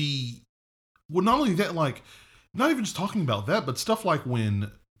not only that, like, not even just talking about that, but stuff like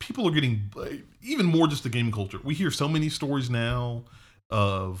when people are getting, even more just the game culture. We hear so many stories now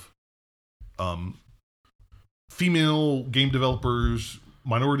of female game developers,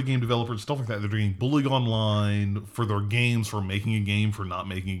 minority game developers, stuff like that. They're getting bullied online for their games, for making a game, for not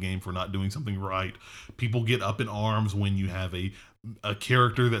making a game, for not doing something right. People get up in arms when you have a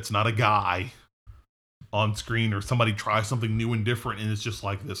character that's not a guy on screen, or somebody tries something new and different, and it's just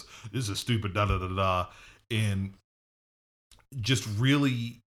like this is stupid, da da da da. And just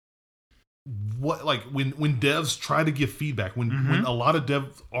really, what, like when devs try to give feedback, when a lot of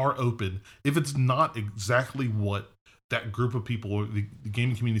devs are open, if it's not exactly what that group of people or the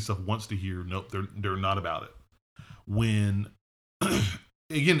gaming community stuff wants to hear, nope, they're not about it. When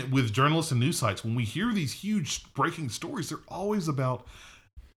again, with journalists and news sites, when we hear these huge breaking stories, they're always about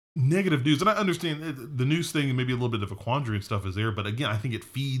negative news. And I understand the news thing and maybe a little bit of a quandary and stuff is there, but again, I think it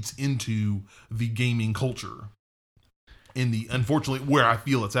feeds into the gaming culture. Unfortunately, where I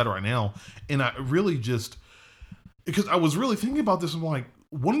feel it's at right now. And I really just, because I was really thinking about this, I'm like,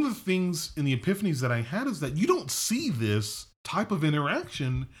 one of the things in the epiphanies that I had is that you don't see this type of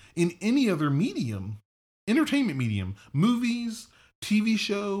interaction in any other medium, entertainment medium, movies, TV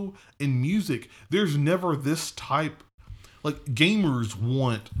show, and music. There's never this type, like, gamers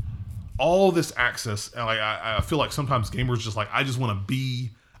want all this access. Like, I feel like sometimes gamers just like,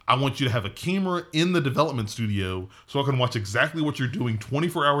 I want you to have a camera in the development studio so I can watch exactly what you're doing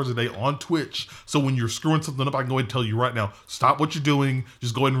 24 hours a day on Twitch. So when you're screwing something up, I can go ahead and tell you right now, stop what you're doing.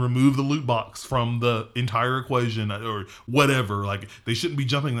 Just go ahead and remove the loot box from the entire equation or whatever. Like, they shouldn't be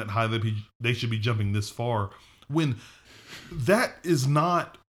jumping that high. They should be jumping this far. When that is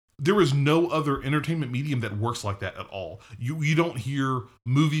not, there is no other entertainment medium that works like that at all. You don't hear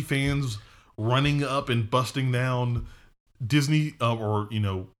movie fans running up and busting down Disney or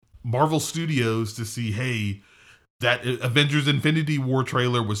Marvel Studios to see, hey, that Avengers Infinity War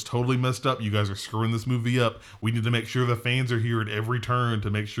trailer was totally messed up. You guys are screwing this movie up. We need to make sure the fans are here at every turn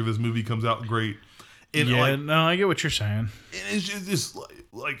to make sure this movie comes out great. And no, I get what you're saying. It's just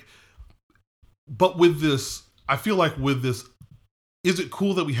like, but with this, I feel like with this, is it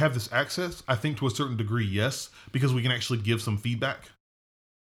cool that we have this access? I think to a certain degree, yes, because we can actually give some feedback.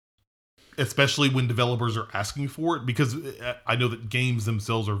 Especially when developers are asking for it, because I know that games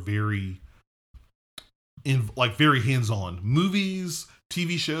themselves are very hands-on. Movies,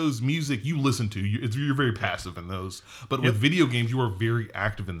 TV shows, music, you listen to. You're very passive in those. But with video games, you are very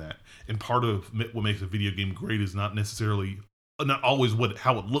active in that. And part of what makes a video game great is not always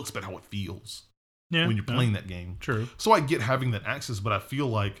how it looks, but how it feels when you're playing that game. True. So I get having that access, but I feel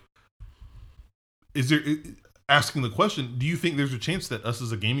like, asking the question, do you think there's a chance that us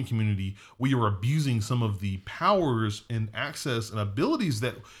as a gaming community, we are abusing some of the powers and access and abilities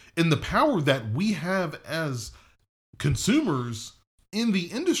and the power that we have as consumers in the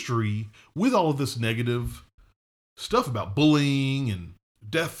industry with all of this negative stuff about bullying and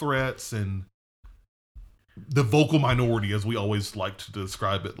death threats and the vocal minority, as we always like to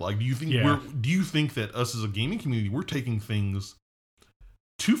describe it? Like, do you think that us as a gaming community, we're taking things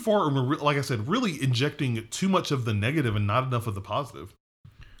too far, and like I said, really injecting too much of the negative and not enough of the positive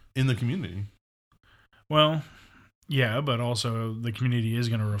in the community? Well, yeah, but also the community is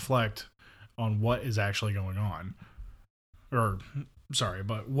going to reflect on what is actually going on.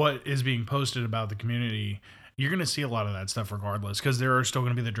 But what is being posted about the community, you're going to see a lot of that stuff regardless, because there are still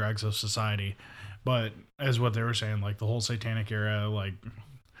going to be the dregs of society. But as what they were saying, like the whole satanic era, like,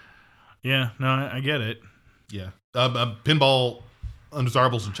 yeah, no, I get it. Yeah. Pinball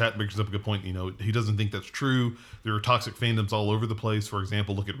Undesirables in chat brings up a good point. He doesn't think that's true. There are toxic fandoms all over the place. For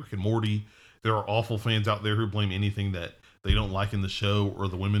example, look at Rick and Morty. There are awful fans out there who blame anything that they don't like in the show or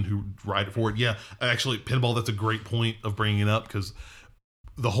the women who write for it. Yeah, actually, Pinball, that's a great point of bringing it up, because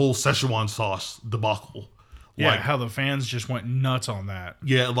the whole Szechuan sauce debacle. Yeah, how the fans just went nuts on that.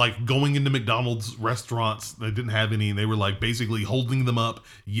 Yeah, like going into McDonald's restaurants, they didn't have any, and they were like basically holding them up,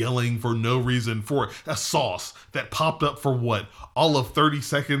 yelling for no reason for a sauce that popped up for all of 30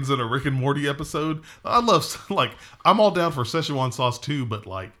 seconds in a Rick and Morty episode. I love, I'm all down for Szechuan sauce too, but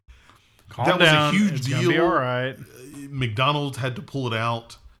calm down. Was a huge deal. Gonna be all right. McDonald's had to pull it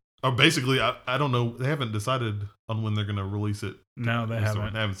out. Or basically, I don't know. They haven't decided on when they're going to release it. No, they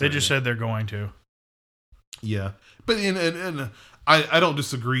haven't. They just said they're going to. Yeah, but and I don't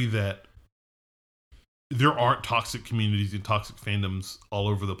disagree that there aren't toxic communities and toxic fandoms all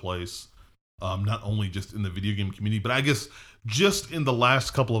over the place. Not only just in the video game community, but I guess just in the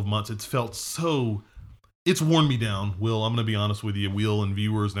last couple of months, it's felt so it's worn me down. Will, I'm going to be honest with you, Will and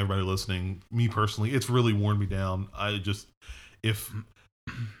viewers and everybody listening, me personally, it's really worn me down. If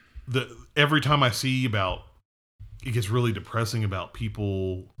every time I see about, it gets really depressing about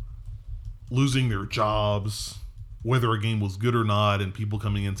people losing their jobs, whether a game was good or not, and people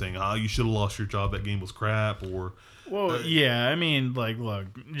coming in saying, you should have lost your job, that game was crap, or... Well, yeah, I mean, like, look,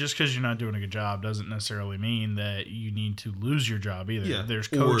 just because you're not doing a good job doesn't necessarily mean that you need to lose your job either. Yeah. There's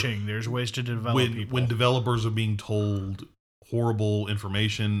coaching, there's ways to develop people. When developers are being told horrible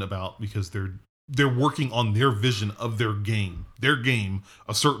information about, because they're working on their vision of their game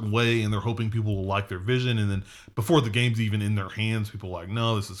a certain way, and they're hoping people will like their vision, and then before the game's even in their hands, people are like,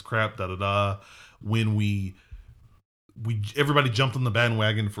 no, this is crap, da-da-da. When everybody jumped on the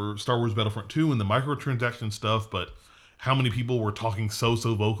bandwagon for Star Wars Battlefront 2 and the microtransaction stuff, but how many people were talking so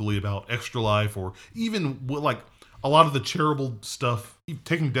vocally about Extra Life, or even like a lot of the charitable stuff,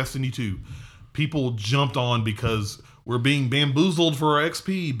 taking Destiny 2, people jumped on because we're being bamboozled for our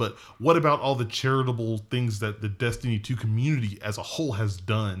XP, but what about all the charitable things that the Destiny 2 community as a whole has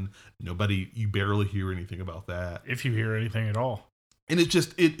done? You barely hear anything about that. If you hear anything at all. And it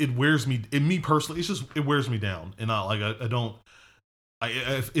just, it wears me, and me personally, it wears me down. And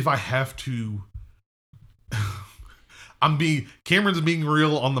if I have to, Cameron's being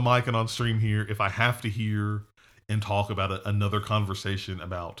real on the mic and on stream here. If I have to hear and talk about another conversation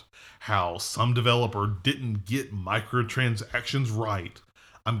about how some developer didn't get microtransactions right,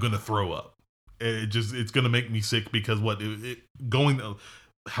 I'm going to throw up. It's going to make me sick, because what have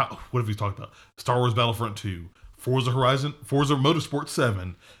we talked about? Star Wars Battlefront 2, Forza Motorsport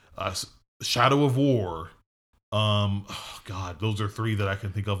 7, Shadow of War. God, those are 3 that I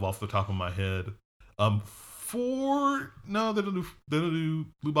can think of off the top of my head. 4, no, they don't do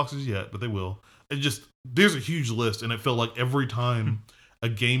loot boxes yet, but they will. There's a huge list, and it felt like every time a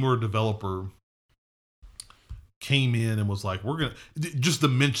game or a developer came in and was like, just the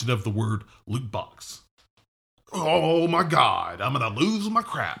mention of the word loot box. Oh my God, I'm gonna lose my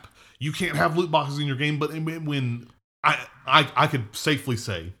crap. You can't have loot boxes in your game. But when I could safely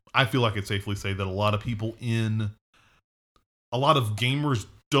say, I feel like I could safely say that a lot of gamers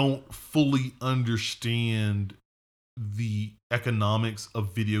don't fully understand the economics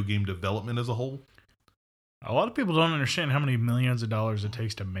of video game development as a whole. A lot of people don't understand how many millions of dollars it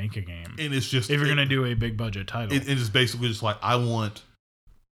takes to make a game. And it's just, if you're going to do a big budget title. It's basically just like, I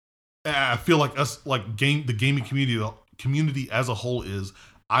feel like the gaming community as a whole is,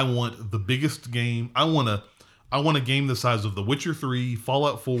 I want the biggest game. I want a game the size of The Witcher 3,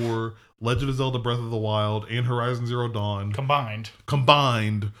 Fallout 4, Legend of Zelda Breath of the Wild, and Horizon Zero Dawn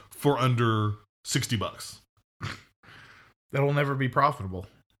combined for under $60. That'll never be profitable.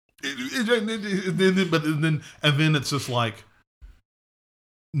 And then it's just like,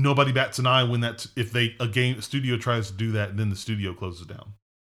 nobody bats an eye when a studio tries to do that, and then the studio closes down.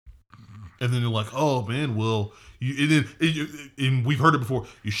 And then you're like, oh man, well, and we've heard it before.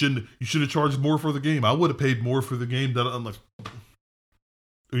 You should have charged more for the game. I would have paid more for the game. That I'm like,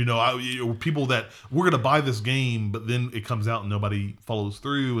 people that we're gonna buy this game, but then it comes out and nobody follows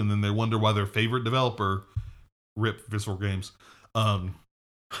through, and then they wonder why their favorite developer, RIP Visceral Games,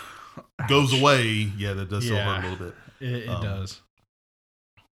 goes away. Yeah, that does still hurt a little bit. It does.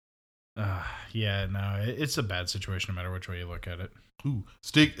 It's a bad situation no matter which way you look at it. Ooh,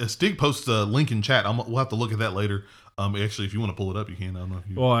 Stig posts a link in chat. We'll have to look at that later. Actually, if you want to pull it up, you can. I don't know if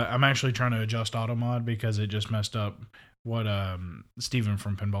you. Well, I'm actually trying to adjust AutoMod because it just messed up what Steven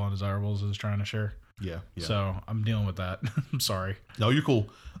from Pinball Undesirables is trying to share. Yeah. So I'm dealing with that. I'm sorry. No, you're cool.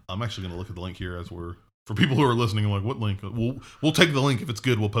 I'm actually going to look at the link here for people who are listening. I'm like, what link? We'll take the link if it's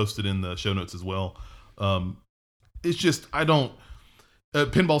good. We'll post it in the show notes as well. It's just I don't.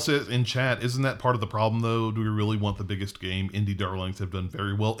 Pinball says in chat, isn't that part of the problem though? Do we really want the biggest game? Indie darlings have done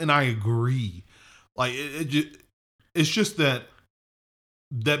very well, and I agree. Like it's just that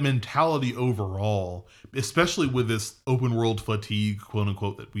mentality overall, especially with this open world fatigue, quote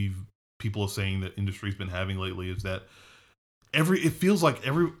unquote, that people are saying that industry's been having lately, is that it feels like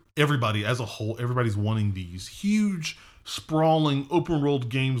everybody as a whole, everybody's wanting these huge, sprawling open world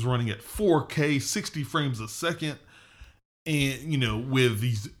games running at 4K, 60 frames a second. And, with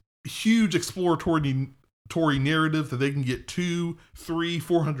these huge exploratory narrative that they can get 200, 300,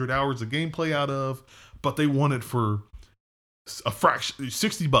 400 hours of gameplay out of, but they want it for a fraction,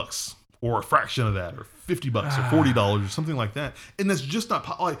 $60 or a fraction of that, or $50 or $40 or something like that. And that's just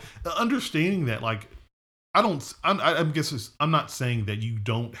not like understanding that. Like, I'm not saying that you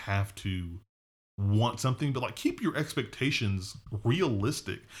don't have to want something, but like keep your expectations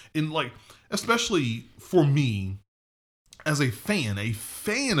realistic. And like, especially for me, as a fan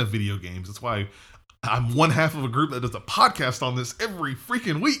of video games, that's why I'm one half of a group that does a podcast on this every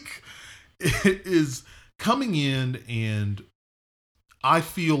freaking week. It is coming in, and I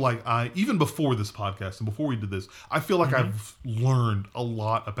feel like even before this podcast and before we did this, I feel like I've learned a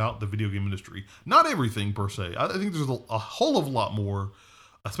lot about the video game industry. Not everything per se. I think there's a whole of a lot more,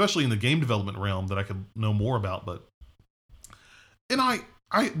 especially in the game development realm, that I could know more about. And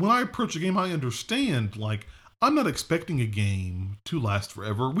when I approach a game, I understand, like, I'm not expecting a game to last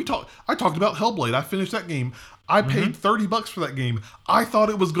forever. I talked about Hellblade. I finished that game. I paid $30 for that game. I thought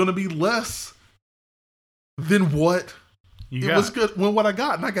it was going to be less than what was good. When what I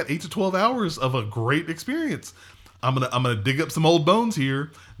got, and I got 8 to 12 hours of a great experience. I'm gonna dig up some old bones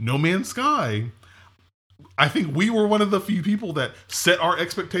here. No Man's Sky. I think we were one of the few people that set our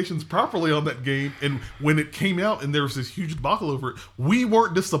expectations properly on that game, and when it came out and there was this huge debacle over it, we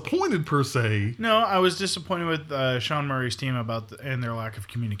weren't disappointed per se. No, I was disappointed with Sean Murray's team and their lack of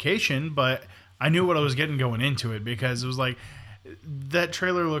communication, but I knew what I was getting going into it, because it was like, that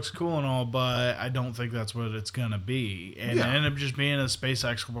trailer looks cool and all, but I don't think that's what it's gonna be, and it ended up just being a space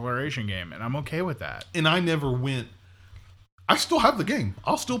exploration game, and I'm okay with that. And I never went. I still have the game.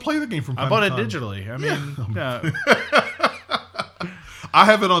 I'll still play the game from time to time. I bought it digitally. I mean, I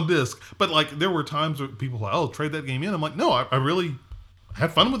have it on disc. But like, there were times where people were like, "Oh, trade that game in." I'm like, no, I really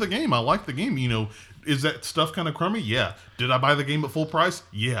had fun with the game. I like the game. You know, is that stuff kind of crummy? Yeah. Did I buy the game at full price?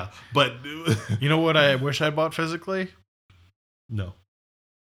 Yeah. But you know what I wish I bought physically? No.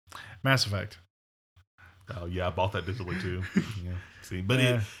 Mass Effect. Oh yeah, I bought that digitally too. Yeah. See,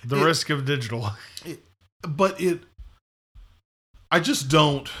 but the risk of digital. I just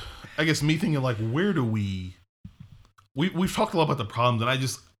don't. I guess me thinking like, where do we've talked a lot about the problems, and I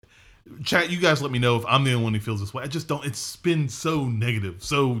just chat. You guys, let me know if I'm the only one who feels this way. I just don't. It's been so negative.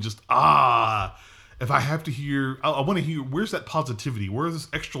 So just if I have to hear, I want to hear, where's that positivity? Where's this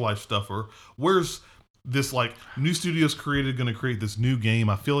Extra Life stuff? Or where's this, like, new studios going to create this new game?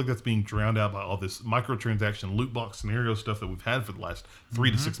 I feel like that's being drowned out by all this microtransaction, loot box scenario stuff that we've had for the last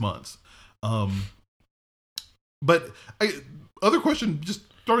 3 to 6 months. But other question, just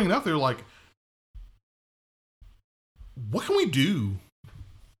throwing it out there, like, what can we do?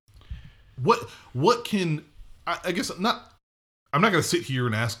 What can, I guess not, I'm not going to sit here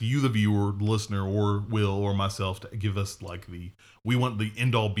and ask you, the viewer, the listener, or Will or myself to give us like we want the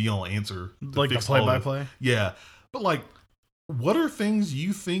end all be all answer. Like the play by play? Yeah. But like, what are things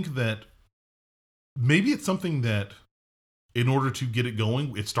you think that maybe it's something that in order to get it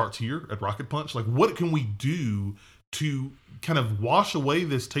going, it starts here at Rocket Punch? Like, what can we do to kind of wash away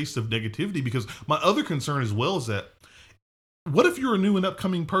this taste of negativity? Because my other concern as well is that, what if you're a new and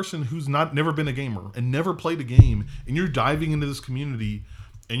upcoming person who's never been a gamer and never played a game, and you're diving into this community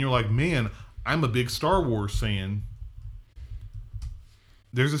and you're like, man, I'm a big Star Wars fan.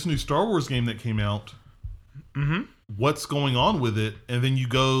 There's this new Star Wars game that came out. What's going on with it? And then you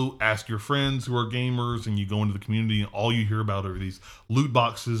go ask your friends who are gamers, and you go into the community, and all you hear about are these loot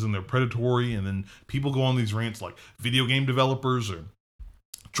boxes, and they're predatory. And then people go on these rants like video game developers are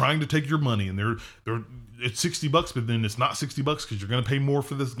trying to take your money, and they're it's $60, but then it's not $60 because you're going to pay more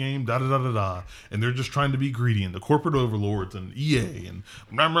for this game. Da da da da da. And they're just trying to be greedy, and the corporate overlords and EA and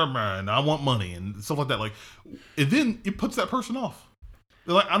blah, blah, blah, and I want money and stuff like that. Like, and then it puts that person off.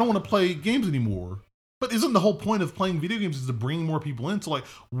 They're like, I don't want to play games anymore. But isn't the whole point of playing video games is to bring more people in? So like,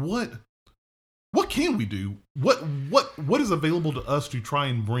 what can we do? What is available to us to try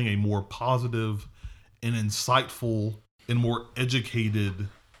and bring a more positive and insightful and more educated,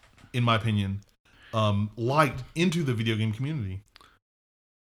 in my opinion, light into the video game community?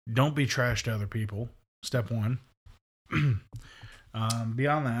 Don't be trash to other people. Step one.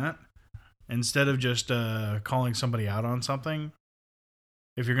 Beyond that, instead of just calling somebody out on something,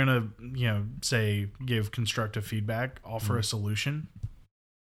 if you're gonna, say give constructive feedback, offer a solution.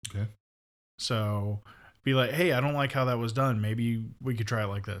 Okay. So be like, hey, I don't like how that was done. Maybe we could try it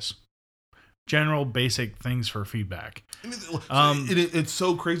like this. General basic things for feedback. It's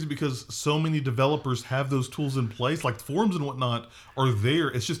so crazy because so many developers have those tools in place, like forums and whatnot are there.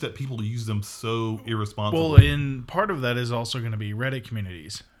 It's just that people use them so irresponsibly. Well, and part of that is also going to be Reddit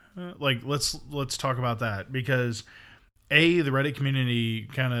communities. Let's talk about that, because the Reddit community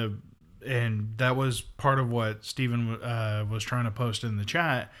kind of, and that was part of what Steven was trying to post in the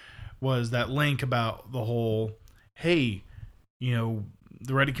chat, was that link about the whole, hey,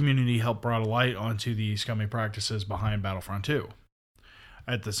 the Reddit community helped brought a light onto the scummy practices behind Battlefront 2.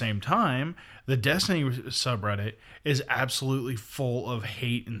 At the same time, the Destiny subreddit is absolutely full of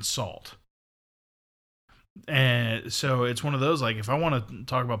hate and salt. And so it's one of those, like, if I want to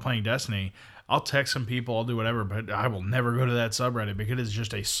talk about playing Destiny, I'll text some people, I'll do whatever, but I will never go to that subreddit because it's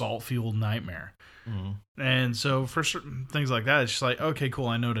just a salt-fueled nightmare. Mm-hmm. And so for certain things like that, it's just like, okay, cool,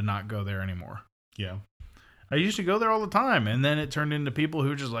 I know to not go there anymore. Yeah. I used to go there all the time, and then it turned into people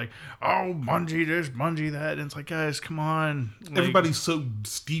who just like, oh, Bungie this, Bungie that, and it's like, guys, come on. Like, Everybody's so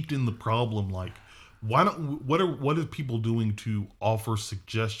steeped in the problem. Like, why don't what are people doing to offer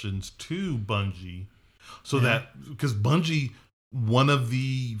suggestions to Bungie, so that because Bungie, one of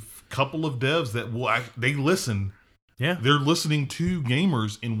the couple of devs that will they listen. Yeah, they're listening to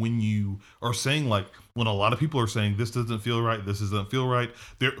gamers, and when you are saying, like, when a lot of people are saying this doesn't feel right, this doesn't feel right,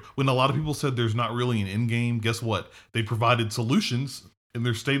 when a lot of people said there's not really an end game, guess what? They provided solutions in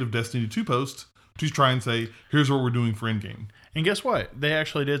their State of Destiny 2 post to try and say, here's what we're doing for end game. And guess what? They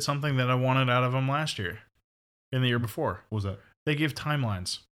actually did something that I wanted out of them last year, and the year before. What was that? They gave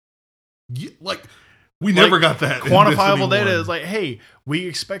timelines. Yeah, like, we never got that. Quantifiable data is like, hey, we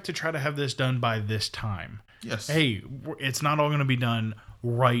expect to try to have this done by this time. Yes. Hey, it's not all going to be done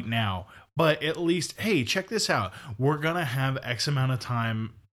right now, but at least, hey, check this out. We're going to have X amount of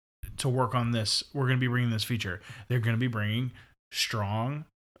time to work on this. We're going to be bringing this feature. They're going to be bringing strong,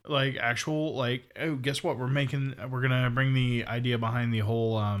 like, actual, like, oh, guess what? We're going to bring the idea behind the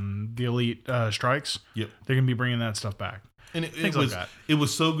whole, the elite strikes. Yep. They're going to be bringing that stuff back. And it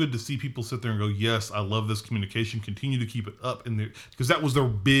was so good to see people sit there and go, yes, I love this communication. Continue to keep it up. Because that was their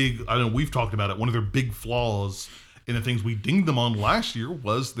big, I know we've talked about it, one of their big flaws in the things we dinged them on last year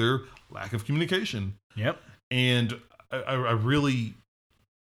was their lack of communication. Yep. And I really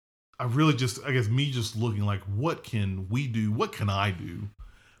just, I guess me just looking like, what can we do? What can I do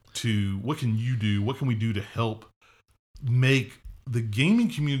what can you do? What can we do to help make the gaming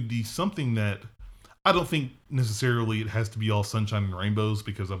community something that I don't think necessarily it has to be all sunshine and rainbows,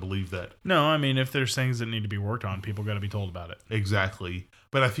 because I believe that. No, I mean, if there's things that need to be worked on, people got to be told about it. Exactly.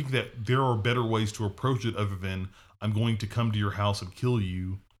 But I think that there are better ways to approach it other than I'm going to come to your house and kill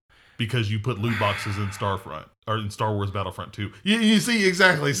you because you put loot boxes in Starfront or in Star Wars Battlefront 2. You see,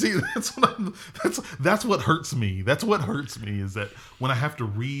 exactly. See, that's what hurts me. That's what hurts me is that when I have to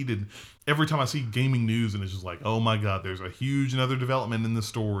read, and every time I see gaming news and it's just like, oh my God, there's a huge another development in the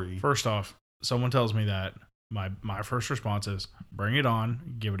story. First off, someone tells me that, my first response is, bring it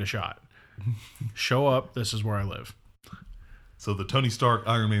on, give it a shot. Show up, this is where I live. So the Tony Stark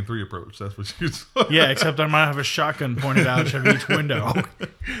Iron Man 3 approach, that's what you're saying. Yeah, except I might have a shotgun pointed out of each window.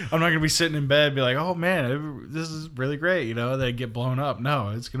 I'm not going to be sitting in bed and be like, oh man, this is really great, you know, they get blown up. No,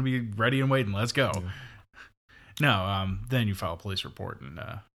 it's going to be ready and waiting, let's go. Yeah. No, then you file a police report and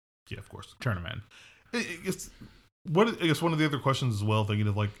yeah, of course, turn them in. I guess one of the other questions as well, thinking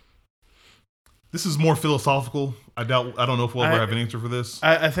of like, this is more philosophical. I don't know if we'll ever have an answer for this.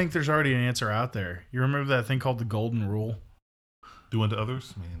 I think there's already an answer out there. You remember that thing called the Golden Rule? Do unto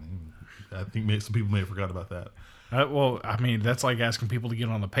others? Man, I think some people may have forgot about that. Well, I mean, that's like asking people to get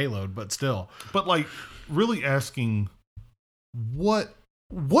on the payload, but still. But like, really asking, what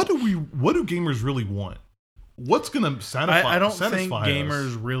do gamers really want? What's going to satisfy? I don't think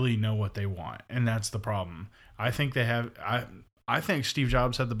gamers really know what they want, and that's the problem. I think they have. I think Steve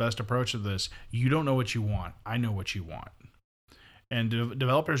Jobs had the best approach to this. You don't know what you want. I know what you want. And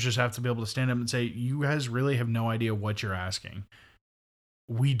developers just have to be able to stand up and say, you guys really have no idea what you're asking.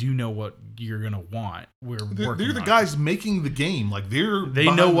 We do know what you're going to want. They're the guys making the game. Like they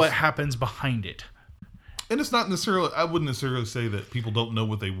know what happens behind it. And it's not necessarily, I wouldn't necessarily say that people don't know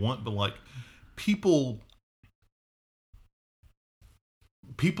what they want, but like people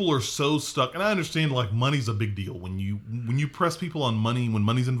are so stuck, and I understand like money's a big deal when you press people on money. When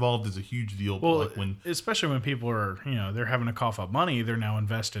money's involved, is a huge deal. Well, like especially when people are, they're having to cough up money, they're now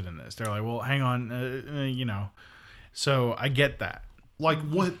invested in this. They're like, well, hang on, So I get that. Like,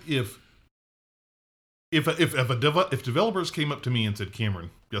 what if developers came up to me and said, Cameron,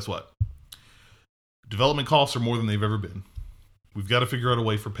 guess what? Development costs are more than they've ever been. We've got to figure out a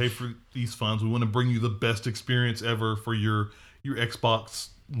way pay for these funds. We want to bring you the best experience ever for your Xbox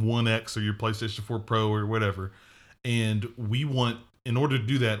One X or your PlayStation 4 Pro or whatever. And we want, in order to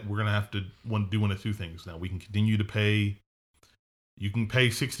do that, we're going to have to do one of two things. Now, we can continue to pay, you can pay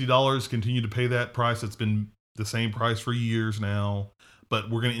 $60, continue to pay that price. It's been the same price for years now, but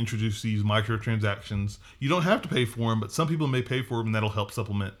we're going to introduce these microtransactions. You don't have to pay for them, but some people may pay for them, and that'll help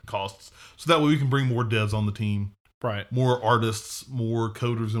supplement costs. So that way we can bring more devs on the team. Right. More artists, more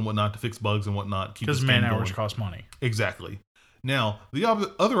coders and whatnot to fix bugs and whatnot. Because man hours cost money. Exactly. Now, the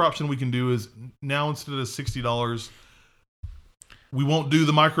other option we can do is now instead of $60, we won't do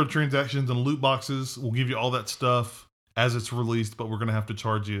the microtransactions and loot boxes. We'll give you all that stuff as it's released, but we're going to have to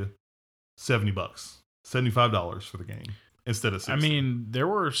charge you $70. $75 for the game instead of $60. I mean, there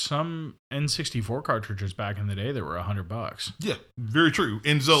were some N64 cartridges back in the day that were $100. Yeah, very true.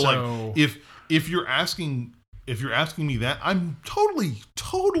 And so like if you're asking me that, I'm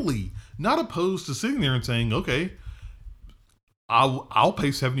totally not opposed to sitting there and saying, okay, I'll pay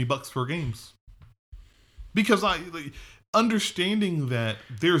 $70 for games, because understanding that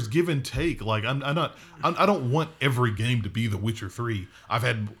there's give and take. Like I don't want every game to be The Witcher 3.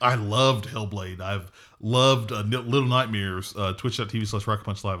 I loved Hellblade. I've loved Little Nightmares.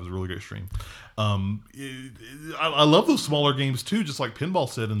 Twitch.tv/RocketPunchLive was a really great stream. I love those smaller games too, just like Pinball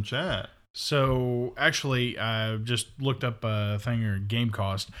said in chat. So actually, I just looked up a thing or game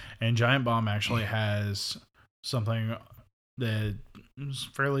cost, and Giant Bomb actually has something that is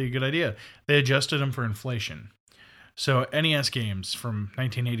fairly a good idea. They adjusted them for inflation. So NES games from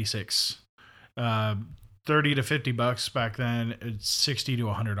 1986, $30 to $50 back then. It's $60 to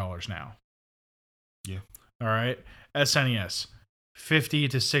 $100 now. Yeah. All right. SNES, $50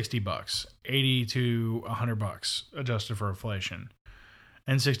 to $60, $80 to $100 adjusted for inflation.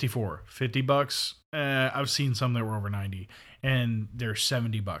 N64, $50. I've seen some that were over 90, and they're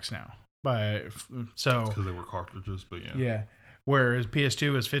 $70 now. Because they were cartridges, but yeah. Yeah. Whereas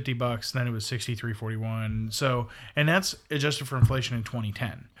PS2 was $50, then it was $63.41. So, and that's adjusted for inflation in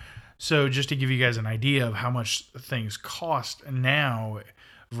 2010. So, just to give you guys an idea of how much things cost now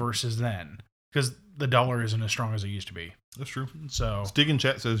versus then, because the dollar isn't as strong as it used to be. That's true. So, Stig in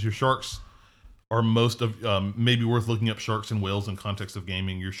chat says your sharks are most of maybe worth looking up sharks and whales in context of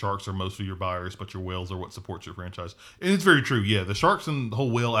gaming. Your sharks are most of your buyers, but your whales are what supports your franchise. And it's very true. Yeah, the sharks and the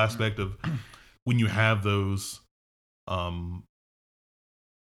whole whale aspect of when you have those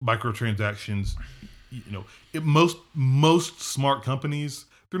microtransactions, most smart companies,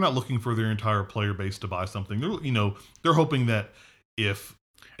 they're not looking for their entire player base to buy something. They're hoping that if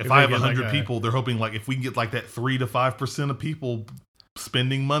I have 100 people, they're hoping like if we can get like that 3 to 5% of people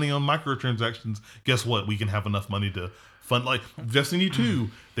spending money on microtransactions, guess what? We can have enough money to fund, like Destiny 2.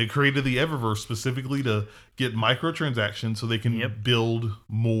 They created the Eververse specifically to get microtransactions so they can build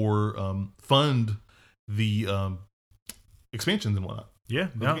more, fund the expansions and whatnot. Yeah,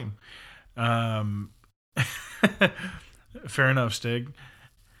 no. Fair enough, Stig.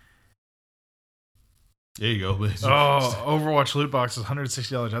 There you go. Overwatch loot boxes,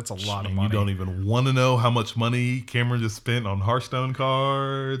 $160. That's a lot of money. You don't even want to know how much money Cameron just spent on Hearthstone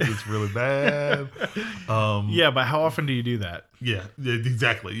cards. It's really bad. Yeah, but how often do you do that? Yeah,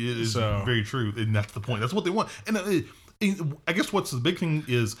 exactly. It is very true, and that's the point. That's what they want. And I guess what's the big thing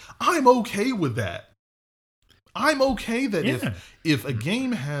is I'm okay with that. I'm okay that if a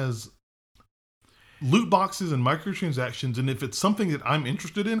game has loot boxes and microtransactions, and if it's something that I'm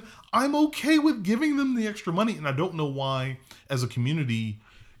interested in, I'm okay with giving them the extra money. And I don't know why, as a community,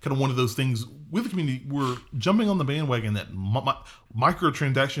 kind of one of those things with the community, we're jumping on the bandwagon that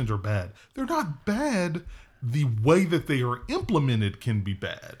microtransactions are bad. They're not bad. The way that they are implemented can be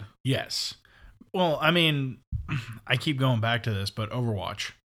bad. Yes. Well, I mean, I keep going back to this, but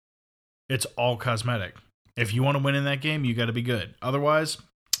Overwatch, it's all cosmetic. If you want to win in that game, you got to be good. Otherwise,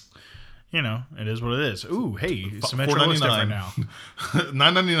 it is what it is. Ooh, hey, Symmetra looks different now.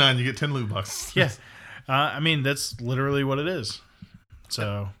 $9.99, you get 10 loot boxes. Yeah. I mean, that's literally what it is.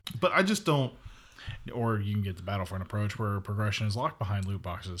 So, but I just don't. Or you can get the Battlefront approach where progression is locked behind loot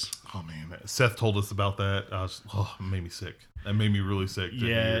boxes. Oh man, Seth told us about that. It made me sick. That made me really sick.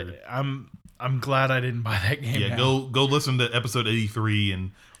 Yeah, I'm glad I didn't buy that game. Yeah, go listen to episode 83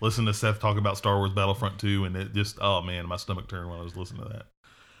 and listen to Seth talk about Star Wars Battlefront 2, and it just, oh man, my stomach turned when I was listening to that.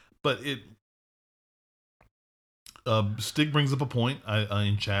 But Stig brings up a point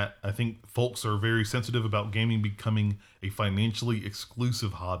in chat. I think folks are very sensitive about gaming becoming a financially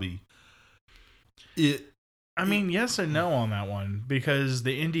exclusive hobby. I mean, yes and no on that one, because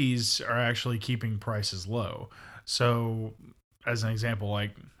the indies are actually keeping prices low. So, as an example,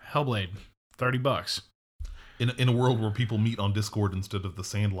 like Hellblade, $30. In a world where people meet on Discord instead of the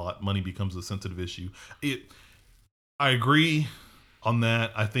Sandlot, money becomes a sensitive issue. I agree on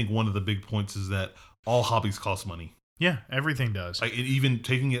that. I think one of the big points is that all hobbies cost money. Yeah, everything does. Even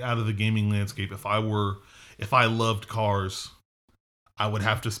taking it out of the gaming landscape, if I loved cars, I would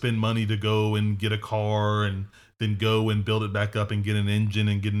have to spend money to go and get a car and then go and build it back up and get an engine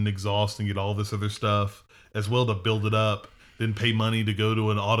and get an exhaust and get all this other stuff as well to build it up, then pay money to go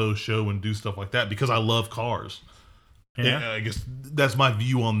to an auto show and do stuff like that because I love cars. Yeah. And I guess that's my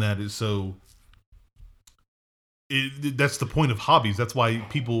view on that is that's the point of hobbies. That's why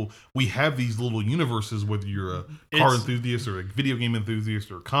we have these little universes, whether you're a car enthusiast or a video game enthusiast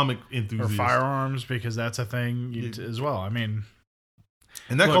or a comic enthusiast. Or firearms, because that's a thing as well. I mean...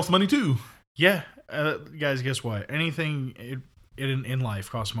 And that costs money too. Yeah, guys, guess what? Anything in life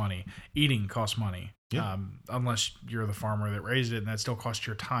costs money. Eating costs money. Yeah. Unless you're the farmer that raised it, and that still costs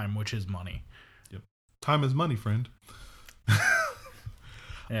your time, which is money. Yep. Time is money, friend.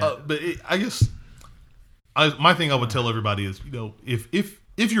 Yeah. I guess my thing I would tell everybody is,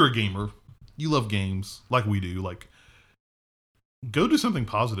 if you're a gamer, you love games like we do, like go do something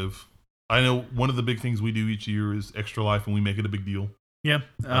positive. I know one of the big things we do each year is Extra Life, and we make it a big deal. Yeah.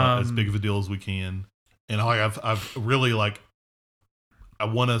 As big of a deal as we can. And I've really I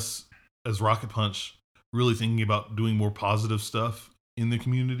want us as Rocket Punch really thinking about doing more positive stuff in the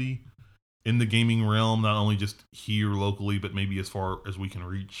community, in the gaming realm, not only just here locally, but maybe as far as we can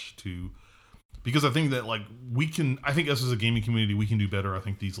reach to, because I think that I think us as a gaming community, we can do better. I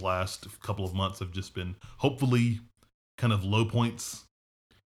think these last couple of months have just been hopefully kind of low points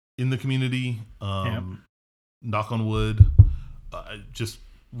in the community. Knock on wood. I just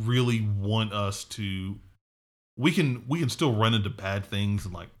really want us to, we can still run into bad things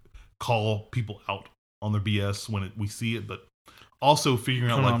and call people out on their BS when we see it, but also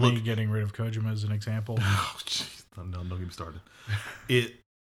figuring out look, getting rid of Kojima as an example. Oh, jeez, no, don't get me started.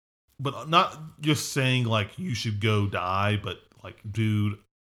 But not just saying you should go die, but dude,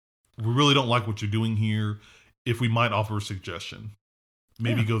 we really don't like what you're doing here. If we might offer a suggestion,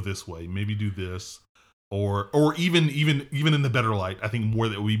 maybe go this way, maybe do this. Or even in the better light, I think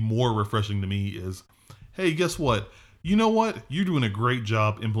that would be more refreshing to me is, hey, guess what? You know what? You're doing a great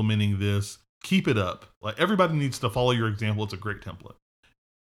job implementing this. Keep it up. Everybody needs to follow your example. It's a great template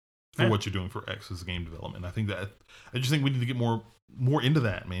for what you're doing for X as game development. I just think we need to get more into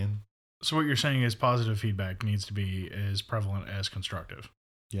that, man. So what you're saying is positive feedback needs to be as prevalent as constructive.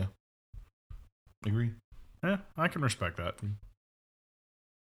 Yeah. Agree. Yeah, I can respect that. But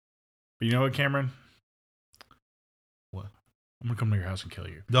you know what, Cameron? What? I'm going to come to your house and kill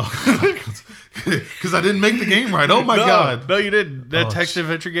you. No, because I didn't make the game right. Oh, my God. No, you didn't. That text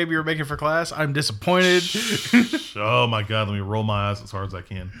adventure game you were making for class, I'm disappointed. Oh, my God. Let me roll my eyes as hard as I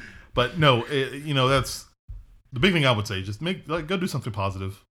can. But no, that's the big thing I would say. Just go do something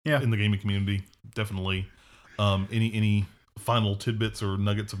positive in the gaming community. Definitely. Any final tidbits or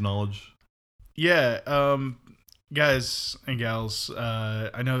nuggets of knowledge? Yeah. Guys and gals,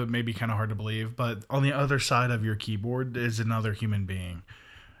 I know that may be kind of hard to believe, but on the other side of your keyboard is another human being.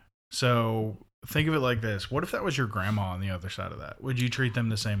 So think of it like this. What if that was your grandma on the other side of that? Would you treat them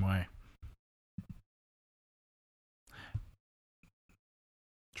the same way?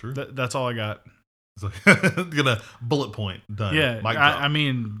 True. That's all I got. Gonna bullet point. Done. Yeah, I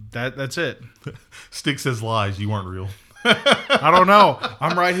mean, that's it. Stick says lies. You aren't real. I don't know.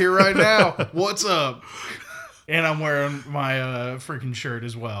 I'm right here right now. What's up? And I'm wearing my freaking shirt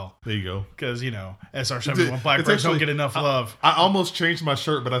as well. There you go. Because, SR71 Black Birds don't get enough love. I almost changed my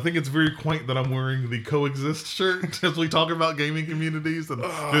shirt, but I think it's very quaint that I'm wearing the Coexist shirt as we talk about gaming communities. And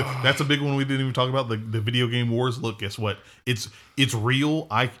that's a big one we didn't even talk about, the video game wars. Look, guess what? It's real.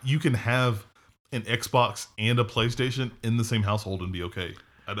 You can have an Xbox and a PlayStation in the same household and be okay.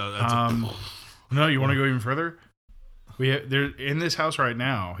 No, you want to go even further? They're in this house right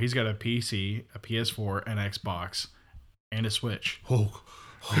now. He's got a PC, a PS4, an Xbox, and a Switch. Oh,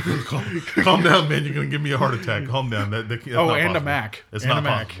 calm down, man! You're gonna give me a heart attack. Calm down. That's and possible. A Mac. It's and not a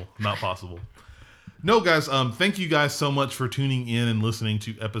Mac. possible. Not possible. No, guys. Thank you guys so much for tuning in and listening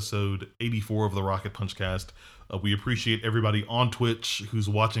to episode 84 of the Rocket Punch Cast. We appreciate everybody on Twitch who's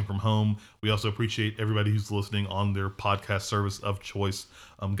watching from home. We also appreciate everybody who's listening on their podcast service of choice.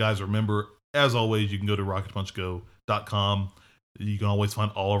 Guys, remember, as always, you can go to rocketpunchgo.com. You can always find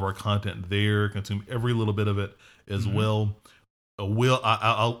all of our content there. Consume every little bit of it as well.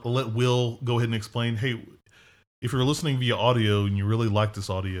 I'll let Will go ahead and explain. Hey, if you're listening via audio and you really like this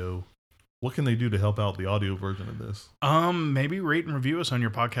audio, what can they do to help out the audio version of this? Maybe rate and review us on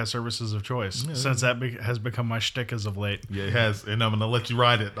your podcast services of choice, since that has become my shtick as of late. Yeah, it has, and I'm going to let you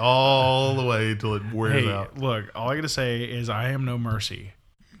ride it all the way until it wears out. Look, all I got to say is I am no mercy.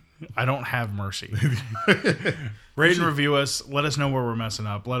 I don't have mercy. Rate and review us. Let us know where we're messing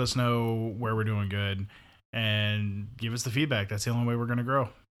up. Let us know where we're doing good, and give us the feedback. That's the only way we're going to grow.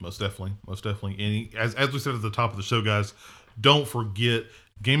 Most definitely. And as we said at the top of the show, guys, don't forget,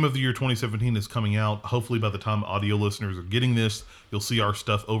 Game of the Year 2017 is coming out. Hopefully by the time audio listeners are getting this, you'll see our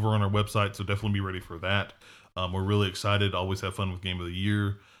stuff over on our website, so definitely be ready for that. We're really excited. Always have fun with Game of the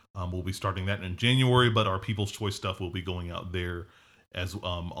Year. We'll be starting that in January, but our People's Choice stuff will be going out there as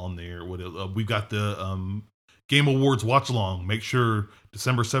on there. We've got the Game Awards watch along. Make sure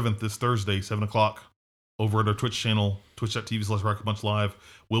December 7th, this Thursday, 7 o'clock, over at our Twitch channel, twitch.tv/RocketPunchLive.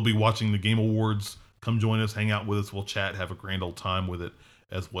 We'll be watching the Game Awards. Come join us, hang out with us. We'll chat, have a grand old time with it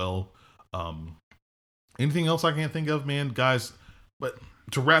as well. Anything else I can't think of, man, guys? But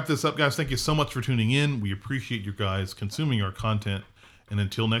to wrap this up, guys, thank you so much for tuning in. We appreciate you guys consuming our content. And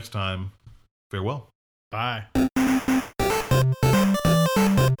until next time, farewell. Bye.